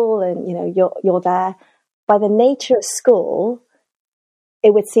school and you're there, by the nature of school,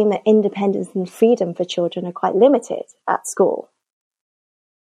 it would seem that independence and freedom for children are quite limited at school.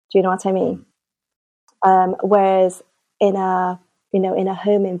 Do you know what I mean? Whereas in a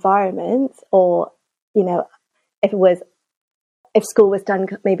home environment, or if school was done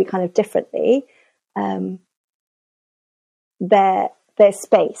maybe kind of differently, there's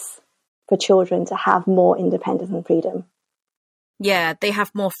space for children to have more independence and freedom. Yeah, they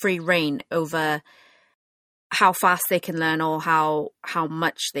have more free reign over how fast they can learn or how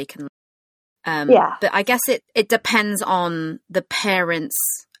much they can learn. But I guess it depends on the parents'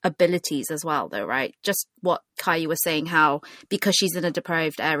 abilities as well, though, right? Just what Kai was saying, how because she's in a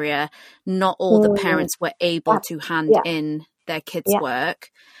deprived area, not all the parents were able to hand in their kids' work,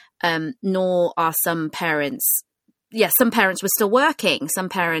 nor are some parents. Some parents were still working, some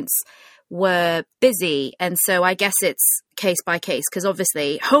parents were busy, and so I guess it's case by case, because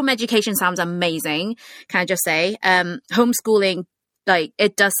obviously home education sounds amazing. Can I just say, homeschooling, like,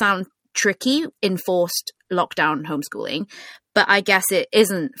 it does sound tricky, enforced lockdown homeschooling, but I guess it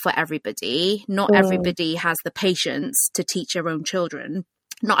isn't for everybody. Not everybody has the patience to teach their own children.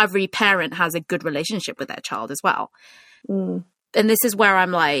 Not every parent has a good relationship with their child as well. And this is where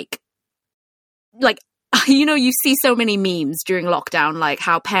I'm like, you see so many memes during lockdown, like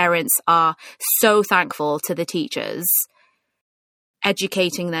how parents are so thankful to the teachers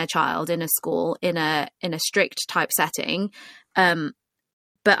educating their child in a school, in a strict type setting. But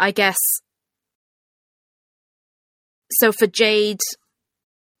I guess, so for Jade,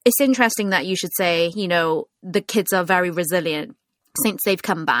 it's interesting that you should say, the kids are very resilient since they've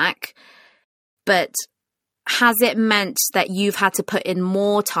come back. But has it meant that you've had to put in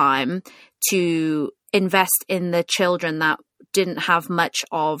more time to invest in the children that didn't have much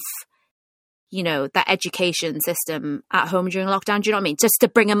of, that education system at home during lockdown? Do you know what I mean? Just to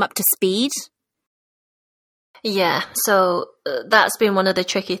bring them up to speed? Yeah, so that's been one of the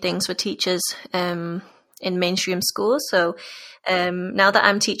tricky things for teachers in mainstream schools. So now that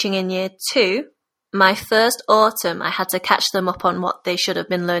I'm teaching in year 2, my first autumn, I had to catch them up on what they should have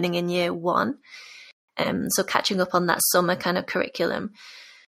been learning in year 1. So catching up on that summer kind of curriculum,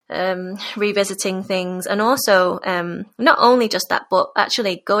 revisiting things, and also not only just that, but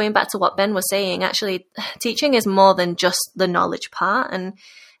actually going back to what Ben was saying, actually teaching is more than just the knowledge part. And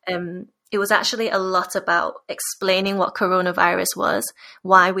it was actually a lot about explaining what coronavirus was,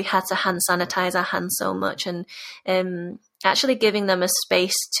 why we had to hand sanitize our hands so much, and actually giving them a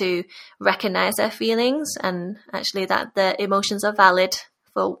space to recognize their feelings, and actually that their emotions are valid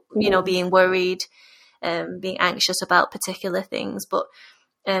for, being worried, being anxious about particular things, but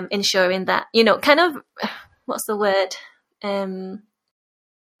ensuring that, kind of, what's the word?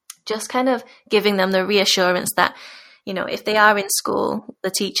 Just kind of giving them the reassurance that, if they are in school, the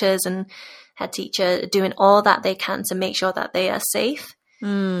teachers and head teacher are doing all that they can to make sure that they are safe,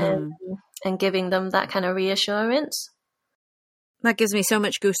 and giving them that kind of reassurance. That gives me so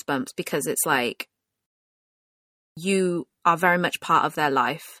much goosebumps, because it's like you are very much part of their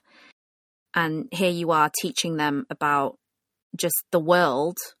life. And here you are teaching them about just the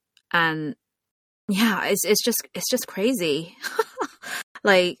world. And yeah, it's just crazy.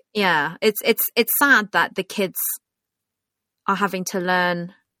 Like, yeah, it's sad that the kids are having to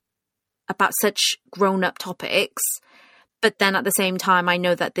learn about such grown-up topics, but then at the same time, I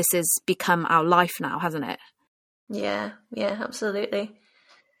know that this has become our life now, hasn't it? Yeah, absolutely.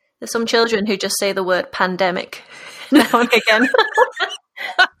 There's some children who just say the word pandemic now and again.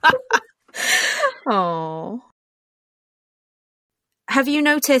 Oh. Have you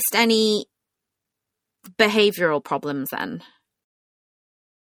noticed any behavioral problems then?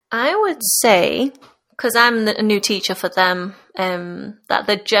 I would say, because I'm a new teacher for them, that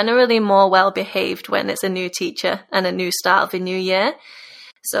they're generally more well behaved when it's a new teacher and a new start of a new year.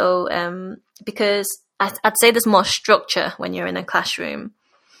 So, because I'd say there's more structure when you're in a classroom.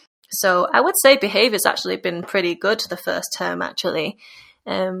 So I would say behavior's actually been pretty good the first term, actually.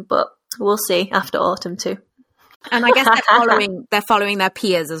 But we'll see after autumn too. And I guess they're following their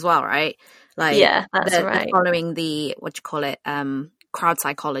peers as well, right? Like, yeah, that's right. They're following the, crowd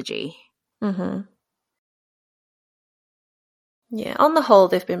psychology. Mm-hmm. Yeah, on the whole,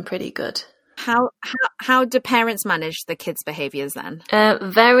 they've been pretty good. How do parents manage the kids' behaviors then?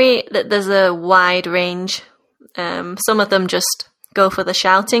 There's a wide range. Some of them just go for the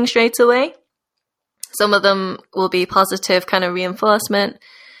shouting straight away. Some of them will be positive kind of reinforcement.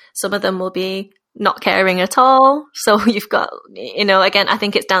 Some of them will be not caring at all. So you've got, again, I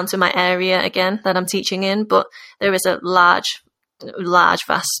think it's down to my area again that I'm teaching in, but there is a large,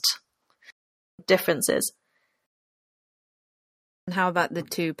 vast differences. And how about the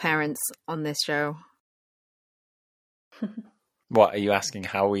two parents on this show? What are you asking?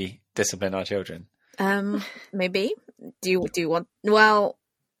 How we discipline our children? Maybe. Do you want? Well,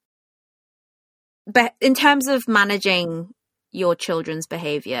 but in terms of managing your children's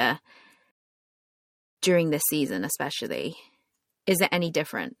behavior during this season, especially, is it any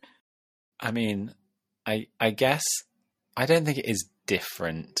different? I mean, I guess I don't think it is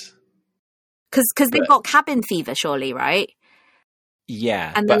different. Because they've got cabin fever, surely, right?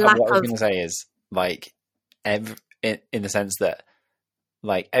 Yeah, and but what I was going to say is, like, in the sense that,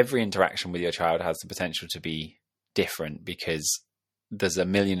 like, every interaction with your child has the potential to be different because there's a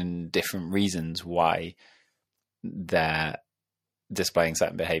million different reasons why they're displaying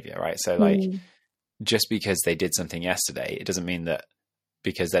certain behavior, right? So, like, just because they did something yesterday, it doesn't mean that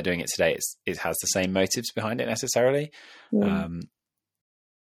because they're doing it today, it has the same motives behind it necessarily.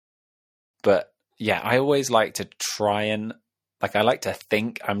 But yeah, I always like to try and, like, I like to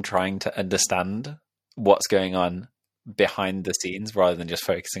think I'm trying to understand what's going on behind the scenes rather than just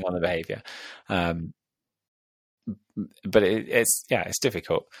focusing on the behavior. But it's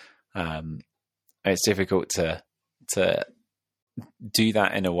difficult. It's difficult to do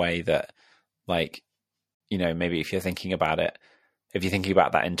that in a way that, like, maybe if you're thinking about it, if you're thinking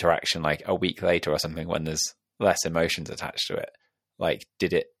about that interaction like a week later or something when there's less emotions attached to it, like,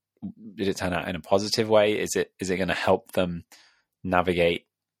 did it turn out in a positive way? Is it going to help them navigate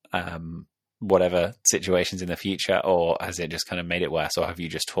whatever situations in the future, or has it just kind of made it worse? Or have you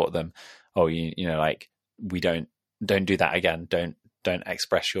just taught them, like, we don't do that again, don't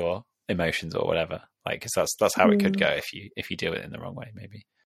express your emotions or whatever, like, because that's how it could go if you do it in the wrong way, maybe.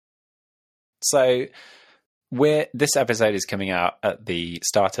 So this episode is coming out at the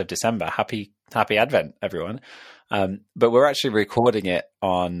start of December. Happy Advent, everyone. But we're actually recording it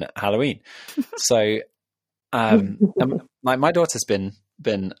on Halloween. So like, my daughter's been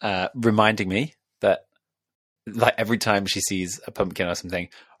reminding me that like every time she sees a pumpkin or something,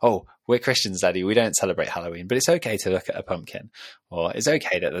 oh, we're Christians, Daddy, we don't celebrate Halloween, but it's okay to look at a pumpkin, or it's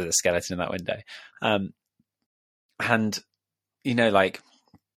okay that there's a skeleton in that window. And, you know, like,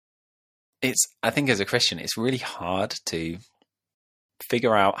 I think as a Christian, it's really hard to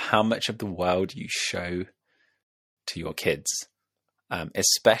figure out how much of the world you show to your kids,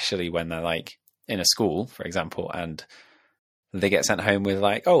 especially when they're like in a school, for example, and they get sent home with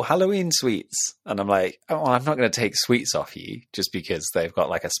like, oh, Halloween sweets. And I'm like, oh, I'm not going to take sweets off you just because they've got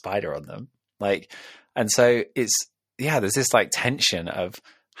like a spider on them. Like, and so there's this like tension of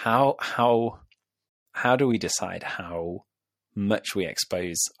how do we decide how much we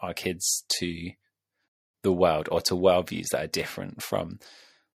expose our kids to the world or to worldviews that are different from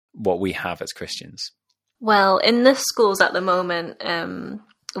what we have as Christians? Well, in the schools at the moment,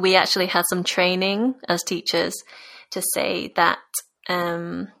 we actually had some training as teachers to say that,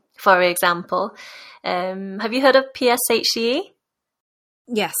 for example, have you heard of PSHE?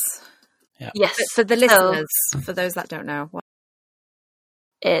 Yes. Yeah. Yes. But for the listeners, for those that don't know,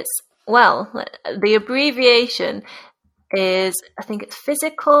 the abbreviation is, I think it's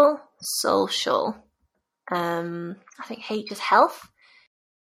physical, social. I think H is health.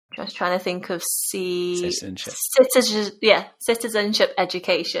 I was trying to think of Citizenship. Citizenship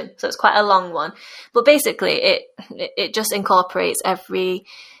education. So it's quite a long one, but basically it just incorporates every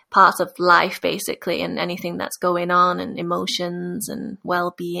part of life, basically, and anything that's going on, and emotions and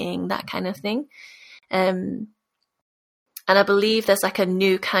well-being, that kind of thing. And I believe there's like a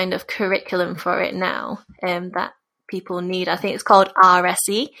new kind of curriculum for it now, that people need. I think it's called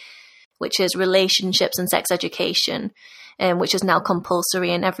RSE, which is relationships and sex education, which is now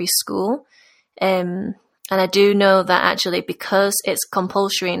compulsory in every school. And I do know that actually, because it's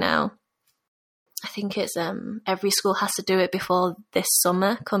compulsory now, I think it's every school has to do it before this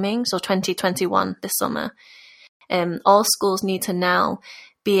summer coming, so 2021, this summer. All schools need to now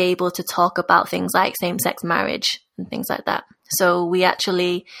be able to talk about things like same-sex marriage and things like that. So we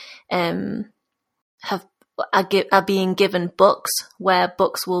actually are being given books where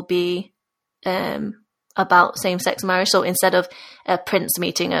books will be about same-sex marriage. So instead of a prince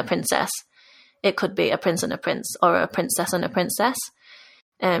meeting a princess, it could be a prince and a prince, or a princess and a princess.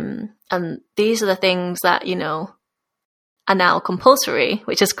 And these are the things that, you know, are now compulsory,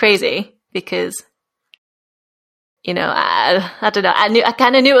 which is crazy because, you know, I don't know. I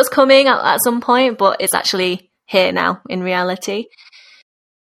kind of knew it was coming at some point, but it's actually here now in reality.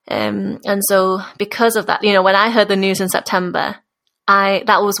 And so because of that, you know, when I heard the news in September,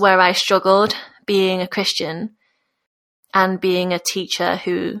 that was where I struggled, being a Christian and being a teacher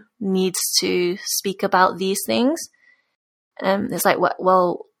who needs to speak about these things. It's like,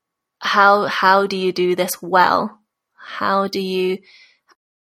 well, how do you do this well? How do you,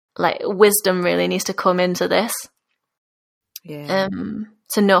 like, wisdom really needs to come into this. Yeah.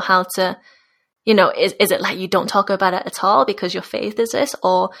 To know how to, you know, is it like you don't talk about it at all because your faith is this,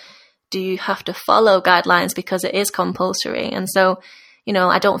 or do you have to follow guidelines because it is compulsory? And so, you know,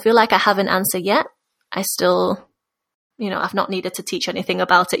 I don't feel like I have an answer yet. I still, you know, I've not needed to teach anything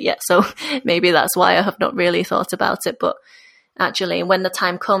about it yet. So maybe that's why I have not really thought about it. But actually, when the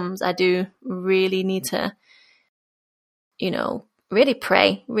time comes, I do really need to, you know, really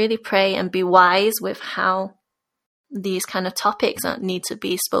pray and be wise with how these kind of topics need to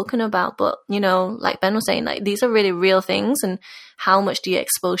be spoken about. But, you know, like Ben was saying, like, these are really real things, and how much do you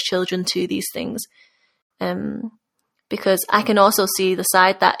expose children to these things? Because I can also see the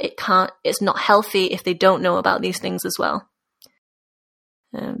side that it's not healthy if they don't know about these things as well.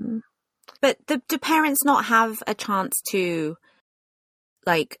 But do parents not have a chance to,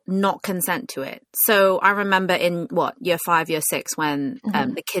 like, not consent to it? So I remember in year 5, year 6, when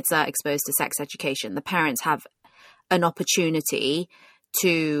the kids are exposed to sex education, the parents have an opportunity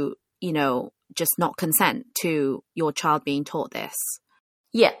to, you know, just not consent to your child being taught this.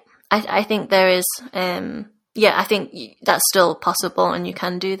 Yeah, I think there is. I think that's still possible, and you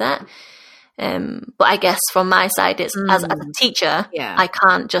can do that. But I guess from my side, it's as a teacher, I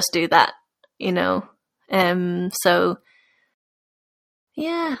can't just do that, you know. So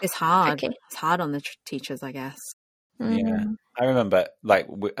yeah, it's hard. tricky. It's hard on the teachers, I guess. Yeah, I remember, like,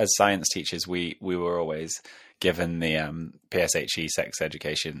 as science teachers, we were always given the PSHE sex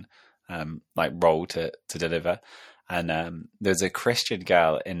education like role to deliver, and there's a Christian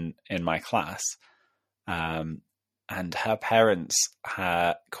girl in my class, and her parents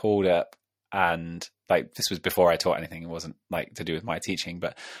called up, and, like, this was before I taught anything. It wasn't like to do with my teaching,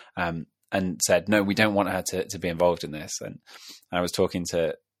 but and said, no, we don't want her to be involved in this. And I was talking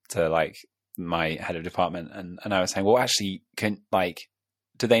to like my head of department, and I was saying, well, actually,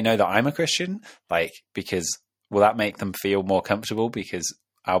 do they know that I'm a Christian? Like, because will that make them feel more comfortable because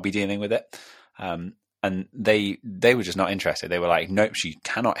I'll be dealing with it? And they were just not interested. They were like, nope, she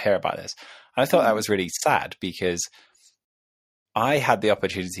cannot hear about this. And I thought that was really sad because I had the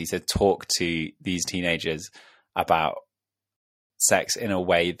opportunity to talk to these teenagers about sex in a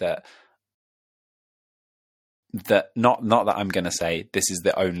way that not that I'm going to say this is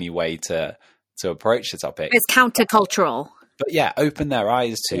the only way to approach the topic. It's countercultural. But yeah, open their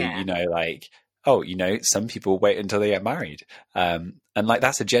eyes to, like, oh, some people wait until they get married. And like,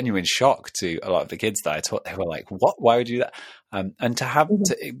 that's a genuine shock to a lot of the kids that I taught. They were like, what? Why would you do that? And to have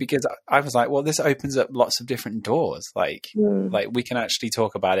because I was like, well, this opens up lots of different doors. Like we can actually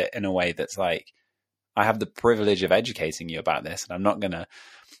talk about it in a way that's like, I have the privilege of educating you about this, and I'm not gonna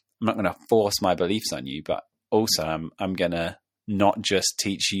force my beliefs on you, but also I'm gonna not just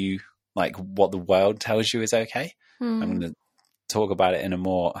teach you like what the world tells you is okay. I'm gonna talk about it in a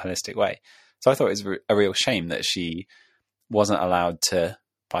more holistic way. So I thought it was a real shame that she wasn't allowed to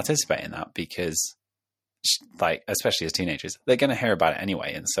participate in that because, like, especially as teenagers, they're going to hear about it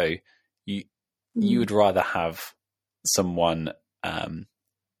anyway, and so you would rather have someone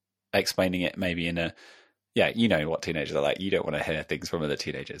explaining it maybe in a what teenagers are like. You don't want to hear things from other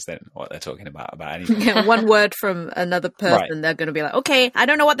teenagers than what they're talking about anything. Yeah, one word from another person, right. They're going to be like, okay, I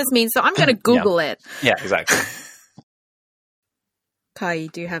don't know what this means, so I'm going to Google it. Yeah, exactly. Kai,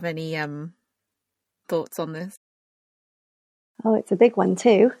 do you have any thoughts on this? Oh, it's a big one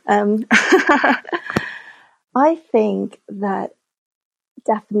too. I think that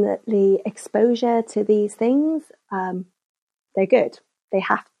definitely exposure to these things, they're good. They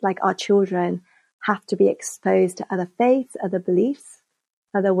have, like, our children have to be exposed to other faiths, other beliefs,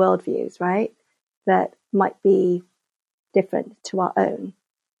 other worldviews, right? That might be different to our own.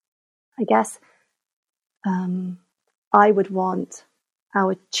 I guess I would want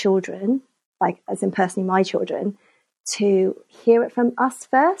our children, like as in personally my children, to hear it from us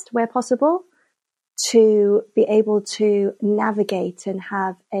first where possible, to be able to navigate and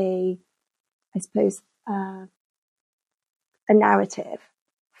have a narrative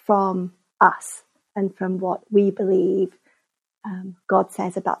from us and from what we believe God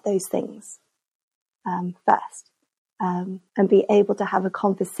says about those things first, and be able to have a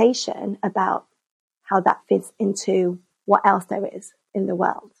conversation about how that fits into what else there is in the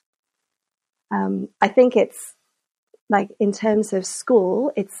world. I think it's like, in terms of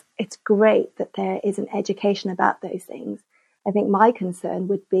school, it's great that there is an education about those things. I think my concern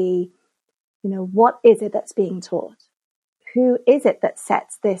would be, what is it that's being taught? Who is it that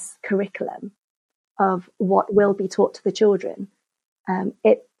sets this curriculum of what will be taught to the children?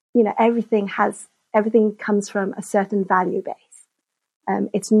 Everything comes from a certain value base.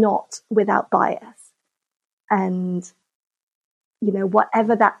 It's not without bias. And,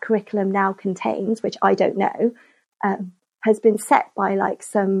 whatever that curriculum now contains, which I don't know, has been set by like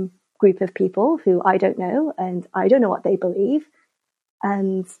some group of people who I don't know, and I don't know what they believe.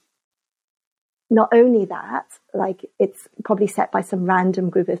 And not only that, like, it's probably set by some random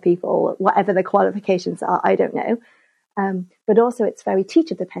group of people, whatever the qualifications are, I don't know. But also it's very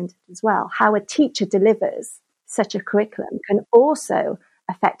teacher dependent as well. How a teacher delivers such a curriculum can also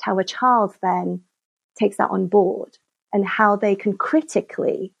affect how a child then takes that on board, and how they can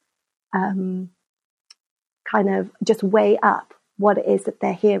critically kind of just weigh up what it is that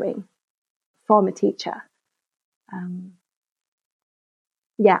they're hearing from a teacher.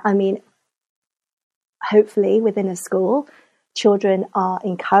 Hopefully within a school, children are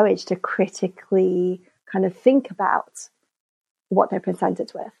encouraged to critically kind of think about what they're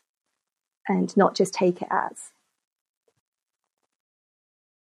presented with and not just take it as.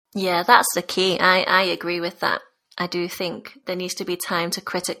 Yeah, that's the key. I agree with that. I do think there needs to be time to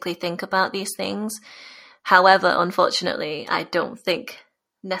critically think about these things. However, unfortunately, I don't think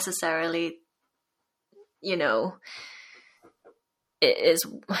necessarily, I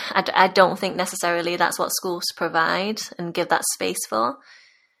don't think necessarily that's what schools provide and give that space for,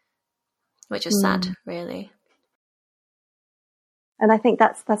 which is sad, really. And I think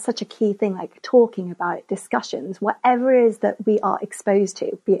that's such a key thing, like talking about it, discussions, whatever it is that we are exposed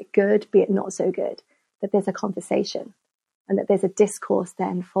to, be it good, be it not so good, that there's a conversation and that there's a discourse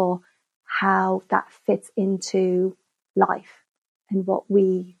then for how that fits into life and what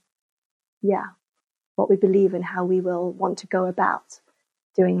we believe and how we will want to go about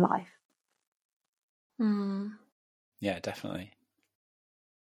doing life. Yeah, definitely.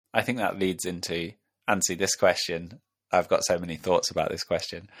 I think that leads into answering this question. I've got so many thoughts about this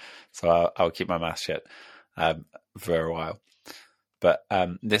question, so I'll keep my mouth shut for a while. But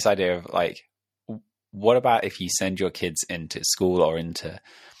this idea of like, what about if you send your kids into school or into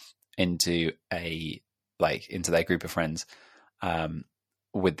like into their group of friends,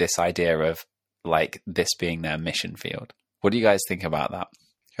 with this idea of like this being their mission field. What do you guys think about that?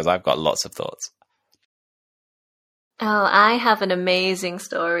 Because I've got lots of thoughts. Oh, I have an amazing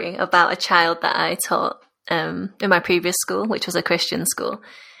story about a child that I taught in my previous school, which was a Christian school.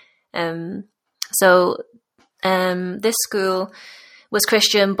 So this school was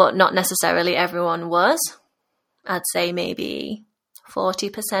Christian, but not necessarily everyone was. I'd say maybe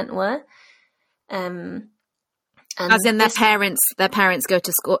 40% were. And as in their parents go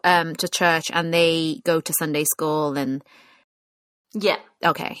to school, to church, and they go to Sunday school, and yeah,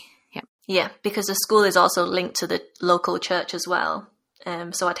 okay, yeah, yeah, because the school is also linked to the local church as well.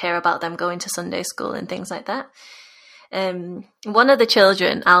 So I'd hear about them going to Sunday school and things like that. One of the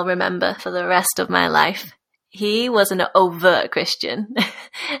children I'll remember for the rest of my life. He was an overt Christian,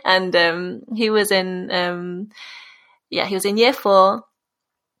 and he was in year 4,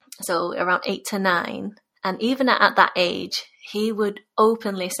 so around 8 to 9. And even at that age, he would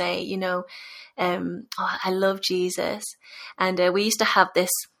openly say, I love Jesus. And we used to have this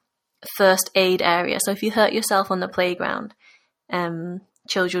first aid area. So if you hurt yourself on the playground,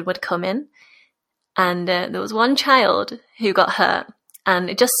 children would come in. And there was one child who got hurt. And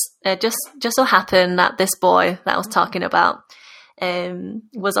it just so happened that this boy that I was talking about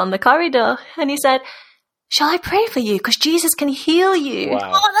was on the corridor. And he said, "Shall I pray for you? Because Jesus can heal you."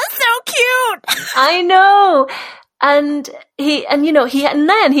 Wow. Oh, that's so cute. I know. And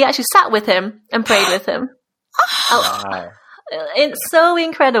then he actually sat with him and prayed with him. Wow. It's so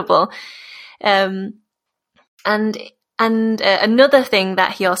incredible. And another thing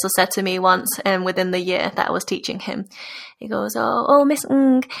that he also said to me once within the year that I was teaching him, he goes, oh, Miss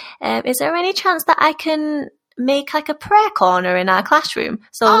Ng, is there any chance that I can make like a prayer corner in our classroom?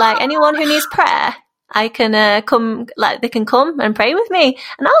 So like anyone who needs prayer, I can come, like they can come and pray with me.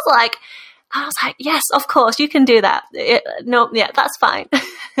 And I was like, yes, of course, you can do that. That's fine.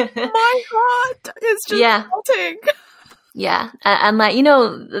 My heart is just melting. Yeah. And like,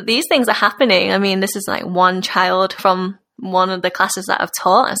 these things are happening. I mean, this is like one child from one of the classes that I've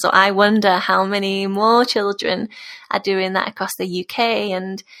taught. And so I wonder how many more children are doing that across the UK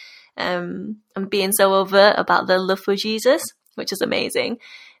and being so overt about their love for Jesus, which is amazing.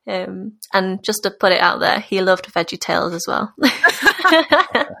 And just to put it out there, he loved VeggieTales as well.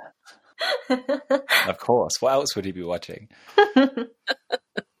 Of course. What else would he be watching?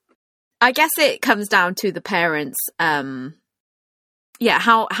 I guess it comes down to the parents, how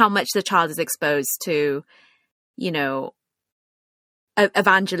much the child is exposed to,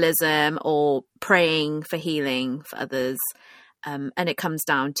 evangelism or praying for healing for others. And it comes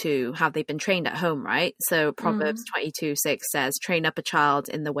down to how they've been trained at home, right? So Proverbs 22:6 says, "Train up a child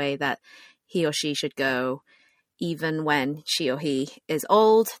in the way that he or she should go. Even when she or he is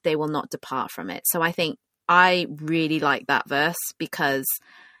old, they will not depart from it." So I think I really like that verse because,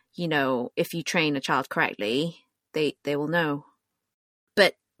 if you train a child correctly, they will know.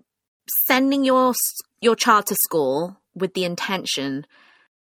 But sending your child to school with the intention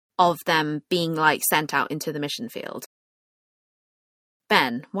of them being like sent out into the mission field.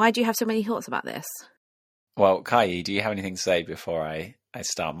 Ben, why do you have so many thoughts about this? Well, Kai, do you have anything to say before I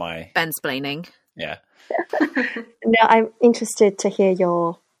start my... Bensplaining? Yeah. No, I'm interested to hear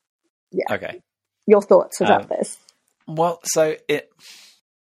your thoughts about this. Well, so I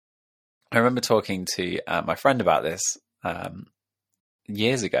remember talking to my friend about this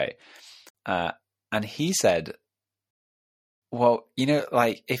years ago, and he said, well,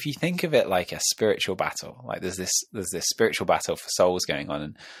 like if you think of it like a spiritual battle, like there's this spiritual battle for souls going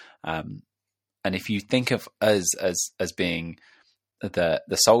on, and if you think of us as being the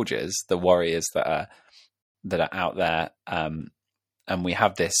soldiers, the warriors that are out there, and we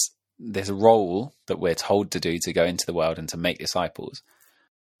have this role that we're told to do to go into the world and to make disciples.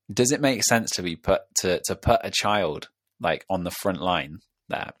 Does it make sense to be put a child like on the front line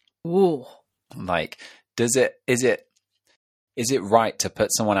there? Ooh. Like, is it right to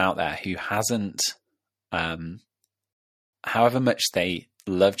put someone out there who hasn't, however much they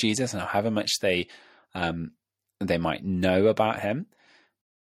love Jesus and however much they might know about him,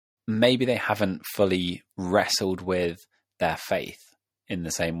 maybe they haven't fully wrestled with their faith in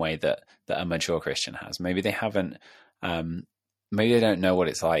the same way that a mature Christian has. Maybe they haven't, maybe they don't know what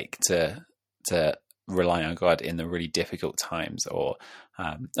it's like to rely on God in the really difficult times, or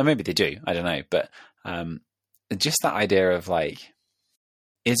maybe they do, I don't know. But just that idea of like,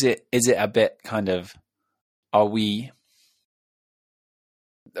 is it a bit kind of, are we,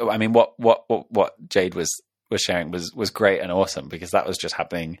 I mean, what Jade was sharing was great and awesome, because that was just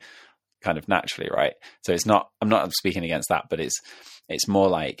happening kind of naturally, right? So I'm not speaking against that, but it's more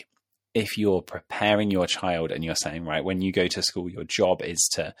like, if you're preparing your child and you're saying, right, when you go to school, your job is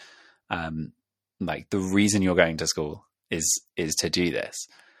to, like, the reason you're going to school is to do this,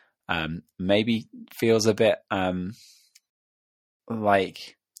 maybe feels a bit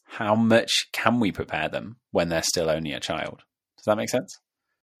like, how much can we prepare them when they're still only a child? Does that make sense?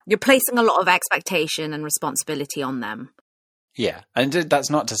 You're placing a lot of expectation and responsibility on them. Yeah. And that's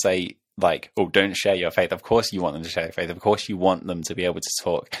not to say, like, oh, don't share your faith. Of course you want them to share their faith. Of course you want them to be able to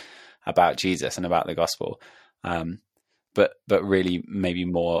talk about Jesus and about the gospel. But really maybe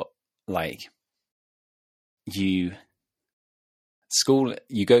more like you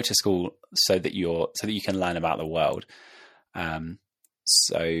go to school so that you can learn about the world.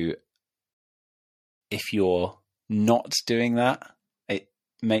 So if you're not doing that, it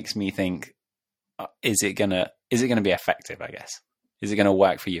makes me think, is it gonna be effective, I guess? Is it going to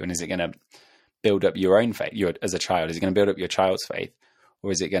work for you? And is it going to build up your own faith? As a child, is it going to build up your child's faith?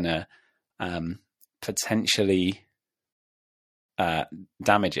 Or is it going to potentially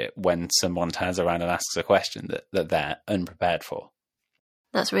damage it when someone turns around and asks a question that they're unprepared for?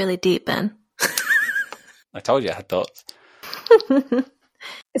 That's really deep, Ben. I told you I had thoughts.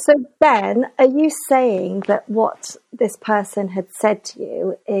 So, Ben, are you saying that what this person had said to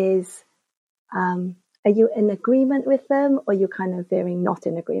you is, are you in agreement with them, or you're kind of veering not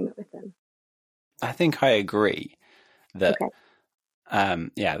in agreement with them? I think I agree that, Okay.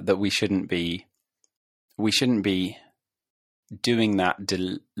 That we shouldn't be doing that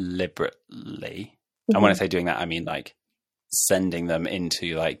deliberately. Mm-hmm. And when I say doing that, I mean like sending them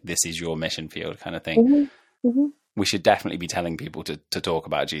into like, this is your mission field kind of thing. Mm-hmm. Mm-hmm. We should definitely be telling people to talk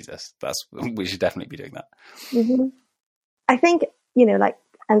about Jesus. We should definitely be doing that. Mm-hmm. I think, like,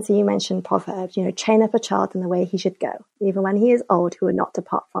 and so you mentioned Proverbs, train up a child in the way he should go. Even when he is old, he will not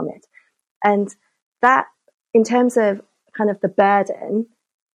depart from it. And that, in terms of kind of the burden,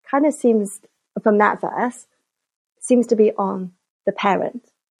 kind of seems, from that verse, seems to be on the parent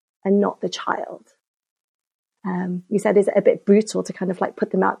and not the child. You said, is it a bit brutal to kind of like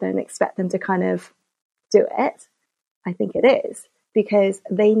put them out there and expect them to kind of do it? I think it is, because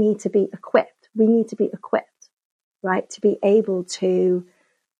they need to be equipped. We need to be equipped, right, to be able to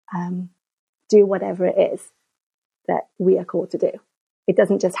do whatever it is that we are called to do. It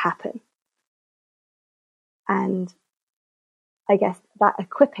doesn't just happen. And I guess that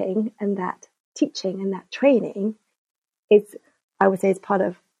equipping and that teaching and that training is, I would say, is part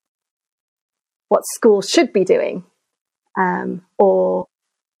of what schools should be doing, or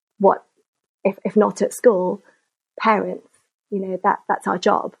what, if not at school, parents, that's our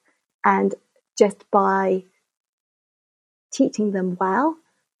job. And just by teaching them well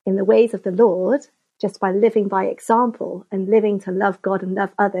in the ways of the Lord, just by living by example and living to love God and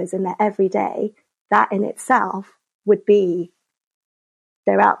love others in their everyday, that in itself would be,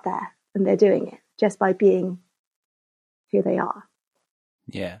 they're out there and they're doing it just by being who they are.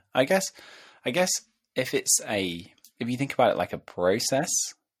 Yeah, I guess if you think about it like a process,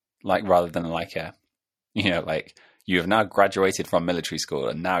 like rather than like a, like you have now graduated from military school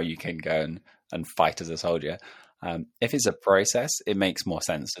and now you can go and fight as a soldier. If it's a process, it makes more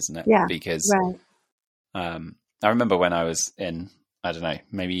sense, doesn't it? Yeah, because right. I remember when I was in, I don't know,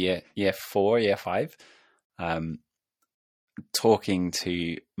 maybe year 4, year 5, talking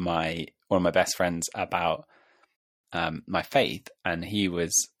to one of my best friends about my faith, and he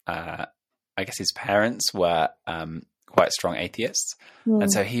was, I guess his parents were quite strong atheists,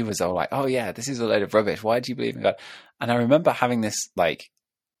 and so he was all like, "Oh yeah, this is a load of rubbish. Why do you believe in God?" And I remember having this like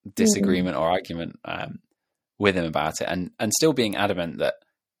disagreement or argument with him about it, and still being adamant that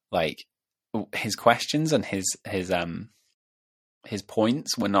like his questions and his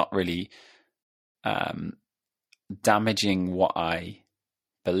points were not really damaging what I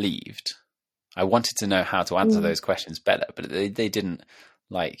believed. I wanted to know how to answer those questions better, but they didn't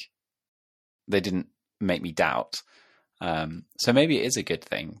make me doubt. So maybe it is a good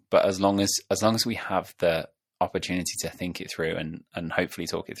thing, but as long as we have the opportunity to think it through and hopefully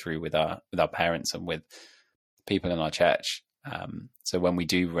talk it through with our parents and with people in our church, so when we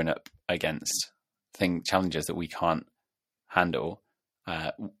do run up against challenges that we can't handle,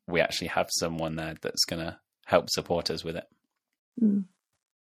 we actually have someone there that's going to help support us with it.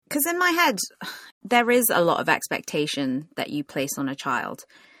 Because in my head, there is a lot of expectation that you place on a child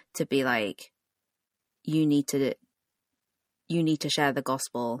to be like, you need to share the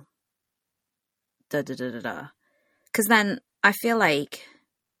gospel, da da da da da. Because then I feel like,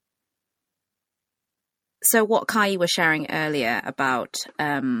 so what Kai was sharing earlier about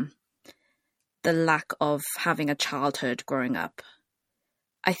the lack of having a childhood growing up,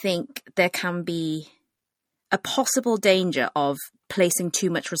 I think there can be a possible danger of placing too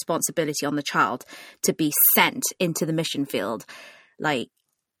much responsibility on the child to be sent into the mission field, like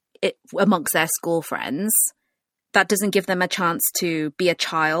amongst their school friends. That doesn't give them a chance to be a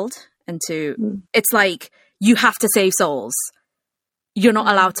child and to, it's like, you have to save souls. You're not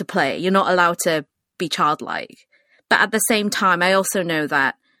allowed to play. You're not allowed to be childlike. But at the same time, I also know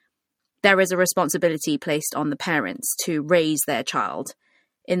that there is a responsibility placed on the parents to raise their child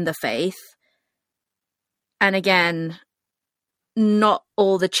in the faith. And again, not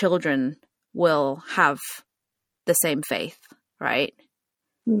all the children will have the same faith, right?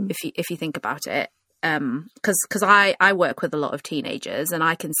 If you think about it. Because I work with a lot of teenagers, and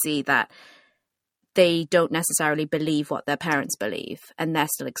I can see that they don't necessarily believe what their parents believe, and they're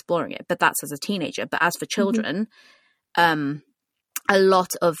still exploring it. But that's as a teenager. But as for children, a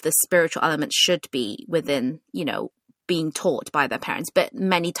lot of the spiritual elements should be within, you know, being taught by their parents. But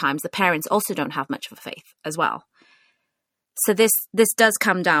many times the parents also don't have much of a faith as well. So this does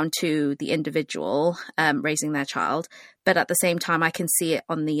come down to the individual raising their child. But at the same time, I can see it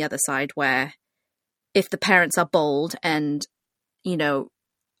on the other side, where if the parents are bold and, you know,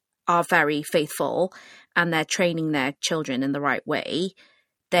 are very faithful and they're training their children in the right way,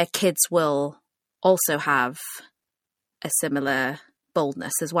 their kids will also have a similar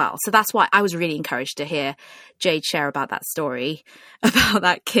boldness as well. So that's why I was really encouraged to hear Jade share about that story about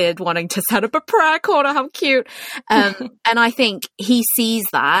that kid wanting to set up a prayer corner. How cute. And I think he sees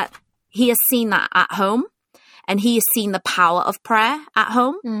that. He has seen that at home, and he has seen the power of prayer at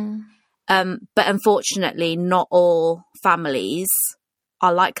home. But unfortunately, not all families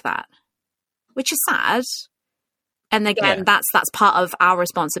are like that, which is sad. And again, that's part of our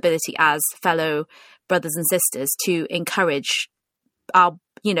responsibility as fellow brothers and sisters to encourage our,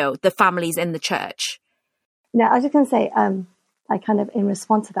 you know, the families in the church. No, I was just going to say, I kind of in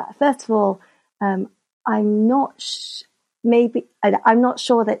response to that. First of all, I'm not I'm not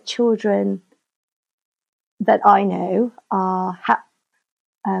sure that children that I know are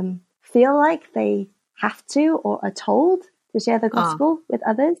feel like they have to or are told to share the gospel with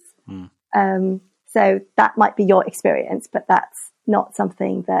others. So that might be your experience, but that's not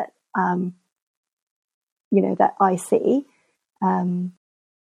something that, you know, that I see.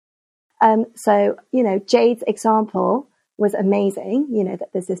 So, you know, Jade's example was amazing, you know,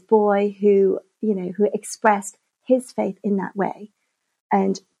 that there's this boy who, you know, who expressed his faith in that way.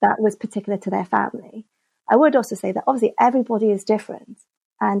 And that was particular to their family. I would also say that obviously everybody is different,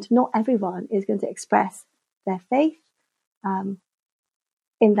 and not everyone is going to express their faith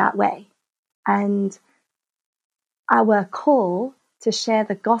in that way. And our call to share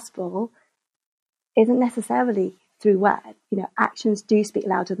the gospel isn't necessarily through words. You know, actions do speak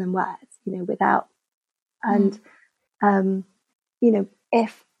louder than words, you know, without, and, you know,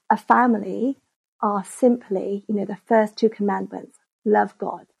 if a family are simply, you know, the first two commandments, love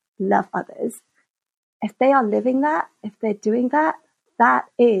God, love others, if they are living that, if they're doing that, that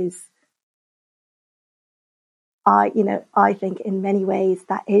is, I think in many ways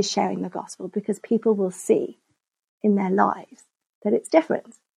that is sharing the gospel, because people will see in their lives that it's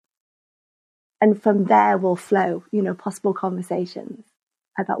different. And from there will flow, you know, possible conversations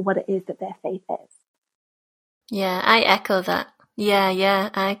about what it is that their faith is. Yeah, I echo that. Yeah,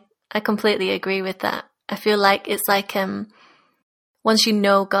 I completely agree with that. I feel like it's like once you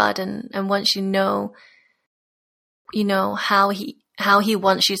know God and once you know how he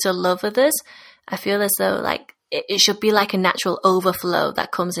wants you to love others, I feel as though like it should be like a natural overflow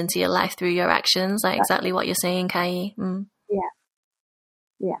that comes into your life through your actions, like exactly what you're saying, Kai.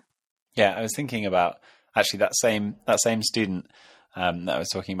 Yeah, I was thinking about actually that same student that I was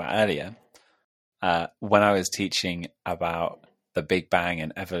talking about earlier. When I was teaching about the Big Bang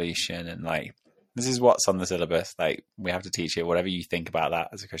and evolution, and like this is what's on the syllabus, like we have to teach it, whatever you think about that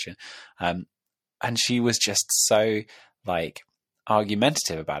as a Christian. And she was just so like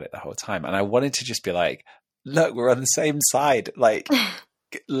argumentative about it the whole time, and I wanted to just be like, look, we're on the same side. Like,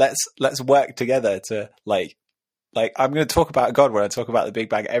 let's work together to like I'm going to talk about God when I talk about the Big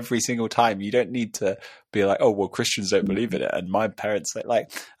Bang every single time. You don't need to be like, oh, well, Christians don't believe in it, and my parents like.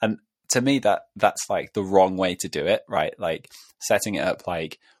 And to me, that's like the wrong way to do it, right? Like setting it up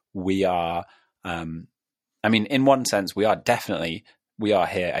like we are. I mean, in one sense, we are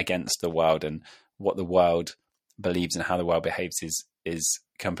here against the world, and what the world believes and how the world behaves is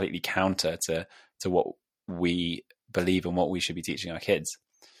completely counter to what we believe and what we should be teaching our kids.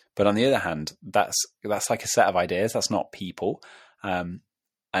 But on the other hand, that's like a set of ideas. That's not people. And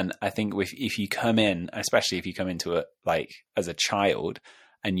I think if you come in, especially if you come into it like as a child,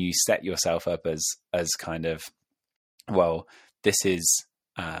 and you set yourself up as kind of, well, this is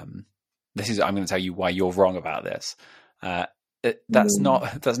I'm going to tell you why you're wrong about this. That's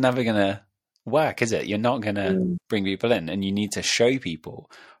never going to work, is it? You're not going to bring people in, and you need to show people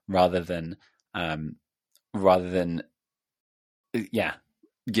rather than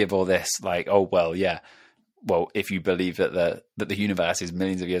give all this like, oh, well, if you believe that the universe is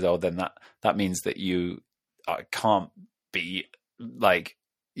millions of years old, then that means that you can't be like,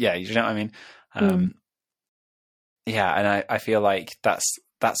 you know what I mean? And I feel like that's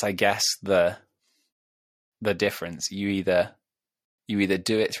I guess the difference. You either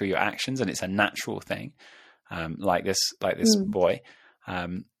do it through your actions and it's a natural thing, like this boy,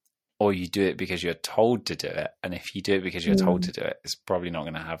 or you do it because you're told to do it. And if you do it because you're told to do it, it's probably not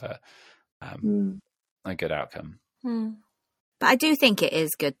going to have a good outcome. But I do think it is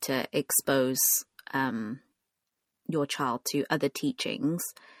good to expose your child to other teachings.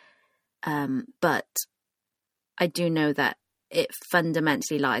 But I do know that it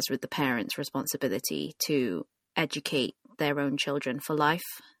fundamentally lies with the parents' responsibility to educate their own children for life.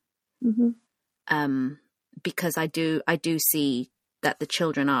 Because I do see that the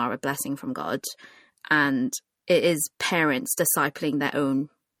children are a blessing from God, and it is parents discipling their own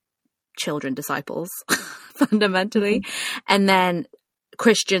children disciples fundamentally. And then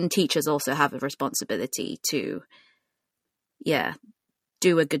Christian teachers also have a responsibility to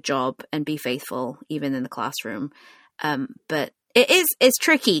do a good job and be faithful even in the classroom. But it's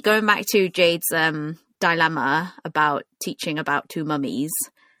tricky, going back to Jade's dilemma about teaching about two mummies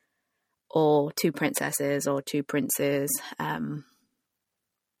or two princesses or two princes. I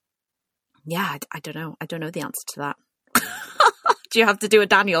don't know. I don't know the answer to that. Do you have to do a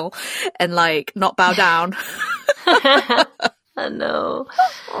Daniel and like not bow down? I know.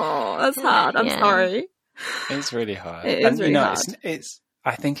 Oh, that's hard. I'm sorry. It's really hard. It is really hard.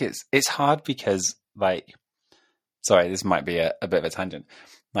 I think it's hard because, like, sorry, this might be a bit of a tangent.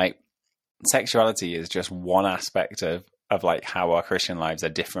 Like, sexuality is just one aspect of like how our Christian lives are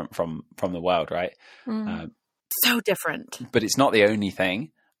different from the world, right? So different. But it's not the only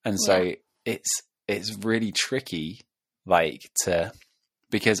thing, and so it's really tricky, like,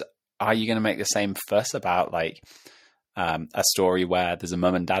 because are you going to make the same fuss about like a story where there's a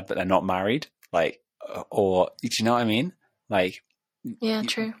mum and dad but they're not married, like, or do you know what I mean? Like,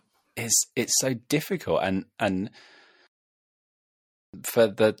 true. It's so difficult, and for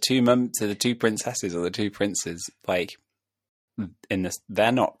the two princesses or the two princes, like,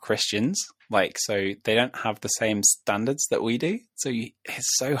 they're not Christians, like, so they don't have the same standards that we do. So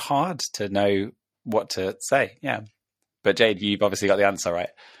it's so hard to know what to say. Yeah, but Jade, you've obviously got the answer, right?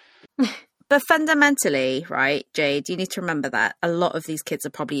 But fundamentally, right, Jade, you need to remember that a lot of these kids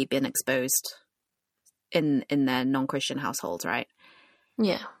have probably been exposed in their non-Christian households, right?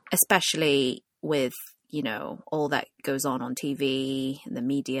 Yeah. Especially with, you know, all that goes on TV and the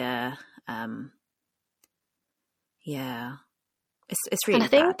media. It's really bad.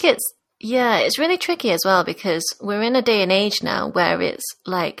 I think it's really tricky as well, because we're in a day and age now where it's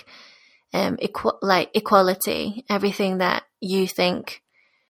like equality, everything that you think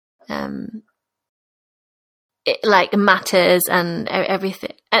it like matters, and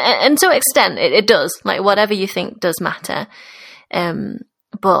everything, and to an extent it does, like whatever you think does matter.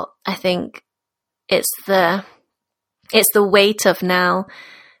 But I think it's the weight of now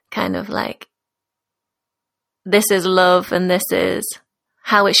kind of like, this is love and this is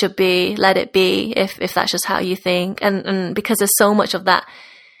how it should be, let it be, if that's just how you think. And because there's so much of that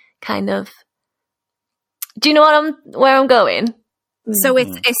kind of, do you know where I'm going? So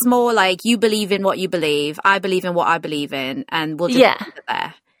it's more like, you believe in what you believe, I believe in what I believe in, and we'll just leave it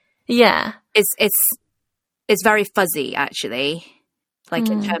there. Yeah. It's very fuzzy, actually, like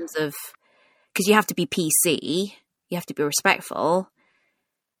in terms of, because you have to be PC, you have to be respectful.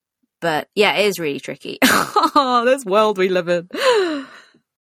 But yeah, it is really tricky. This world we live in.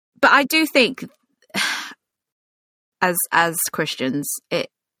 But I do think, as Christians,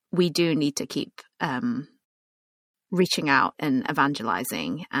 we do need to keep reaching out and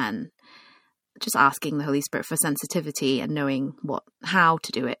evangelizing, and just asking the Holy Spirit for sensitivity and knowing how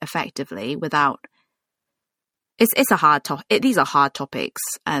to do it effectively without. It's a hard topic. These are hard topics,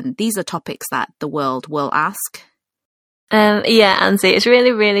 and these are topics that the world will ask. Anzi, it's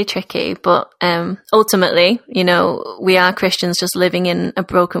really, really tricky. But ultimately, you know, we are Christians just living in a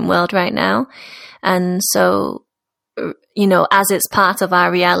broken world right now. And so, you know, as it's part of our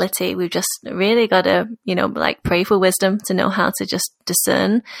reality, we've just really got to, you know, like, pray for wisdom to know how to just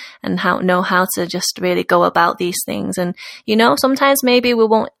discern and know how to just really go about these things. And, you know, sometimes maybe we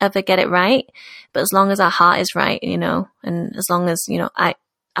won't ever get it right, but as long as our heart is right, you know, and as long as, you know,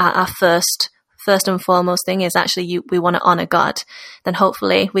 our first first and foremost thing is actually we want to honor God, then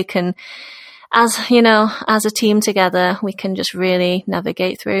hopefully we can, as a team together, we can just really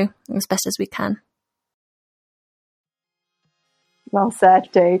navigate through as best as we can. Well said,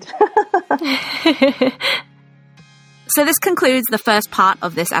 Jade. So this concludes the first part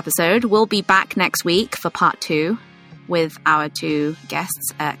of this episode. We'll be back next week for part 2 with our 2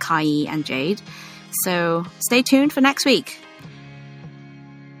 guests, Kai and Jade. So stay tuned for next week.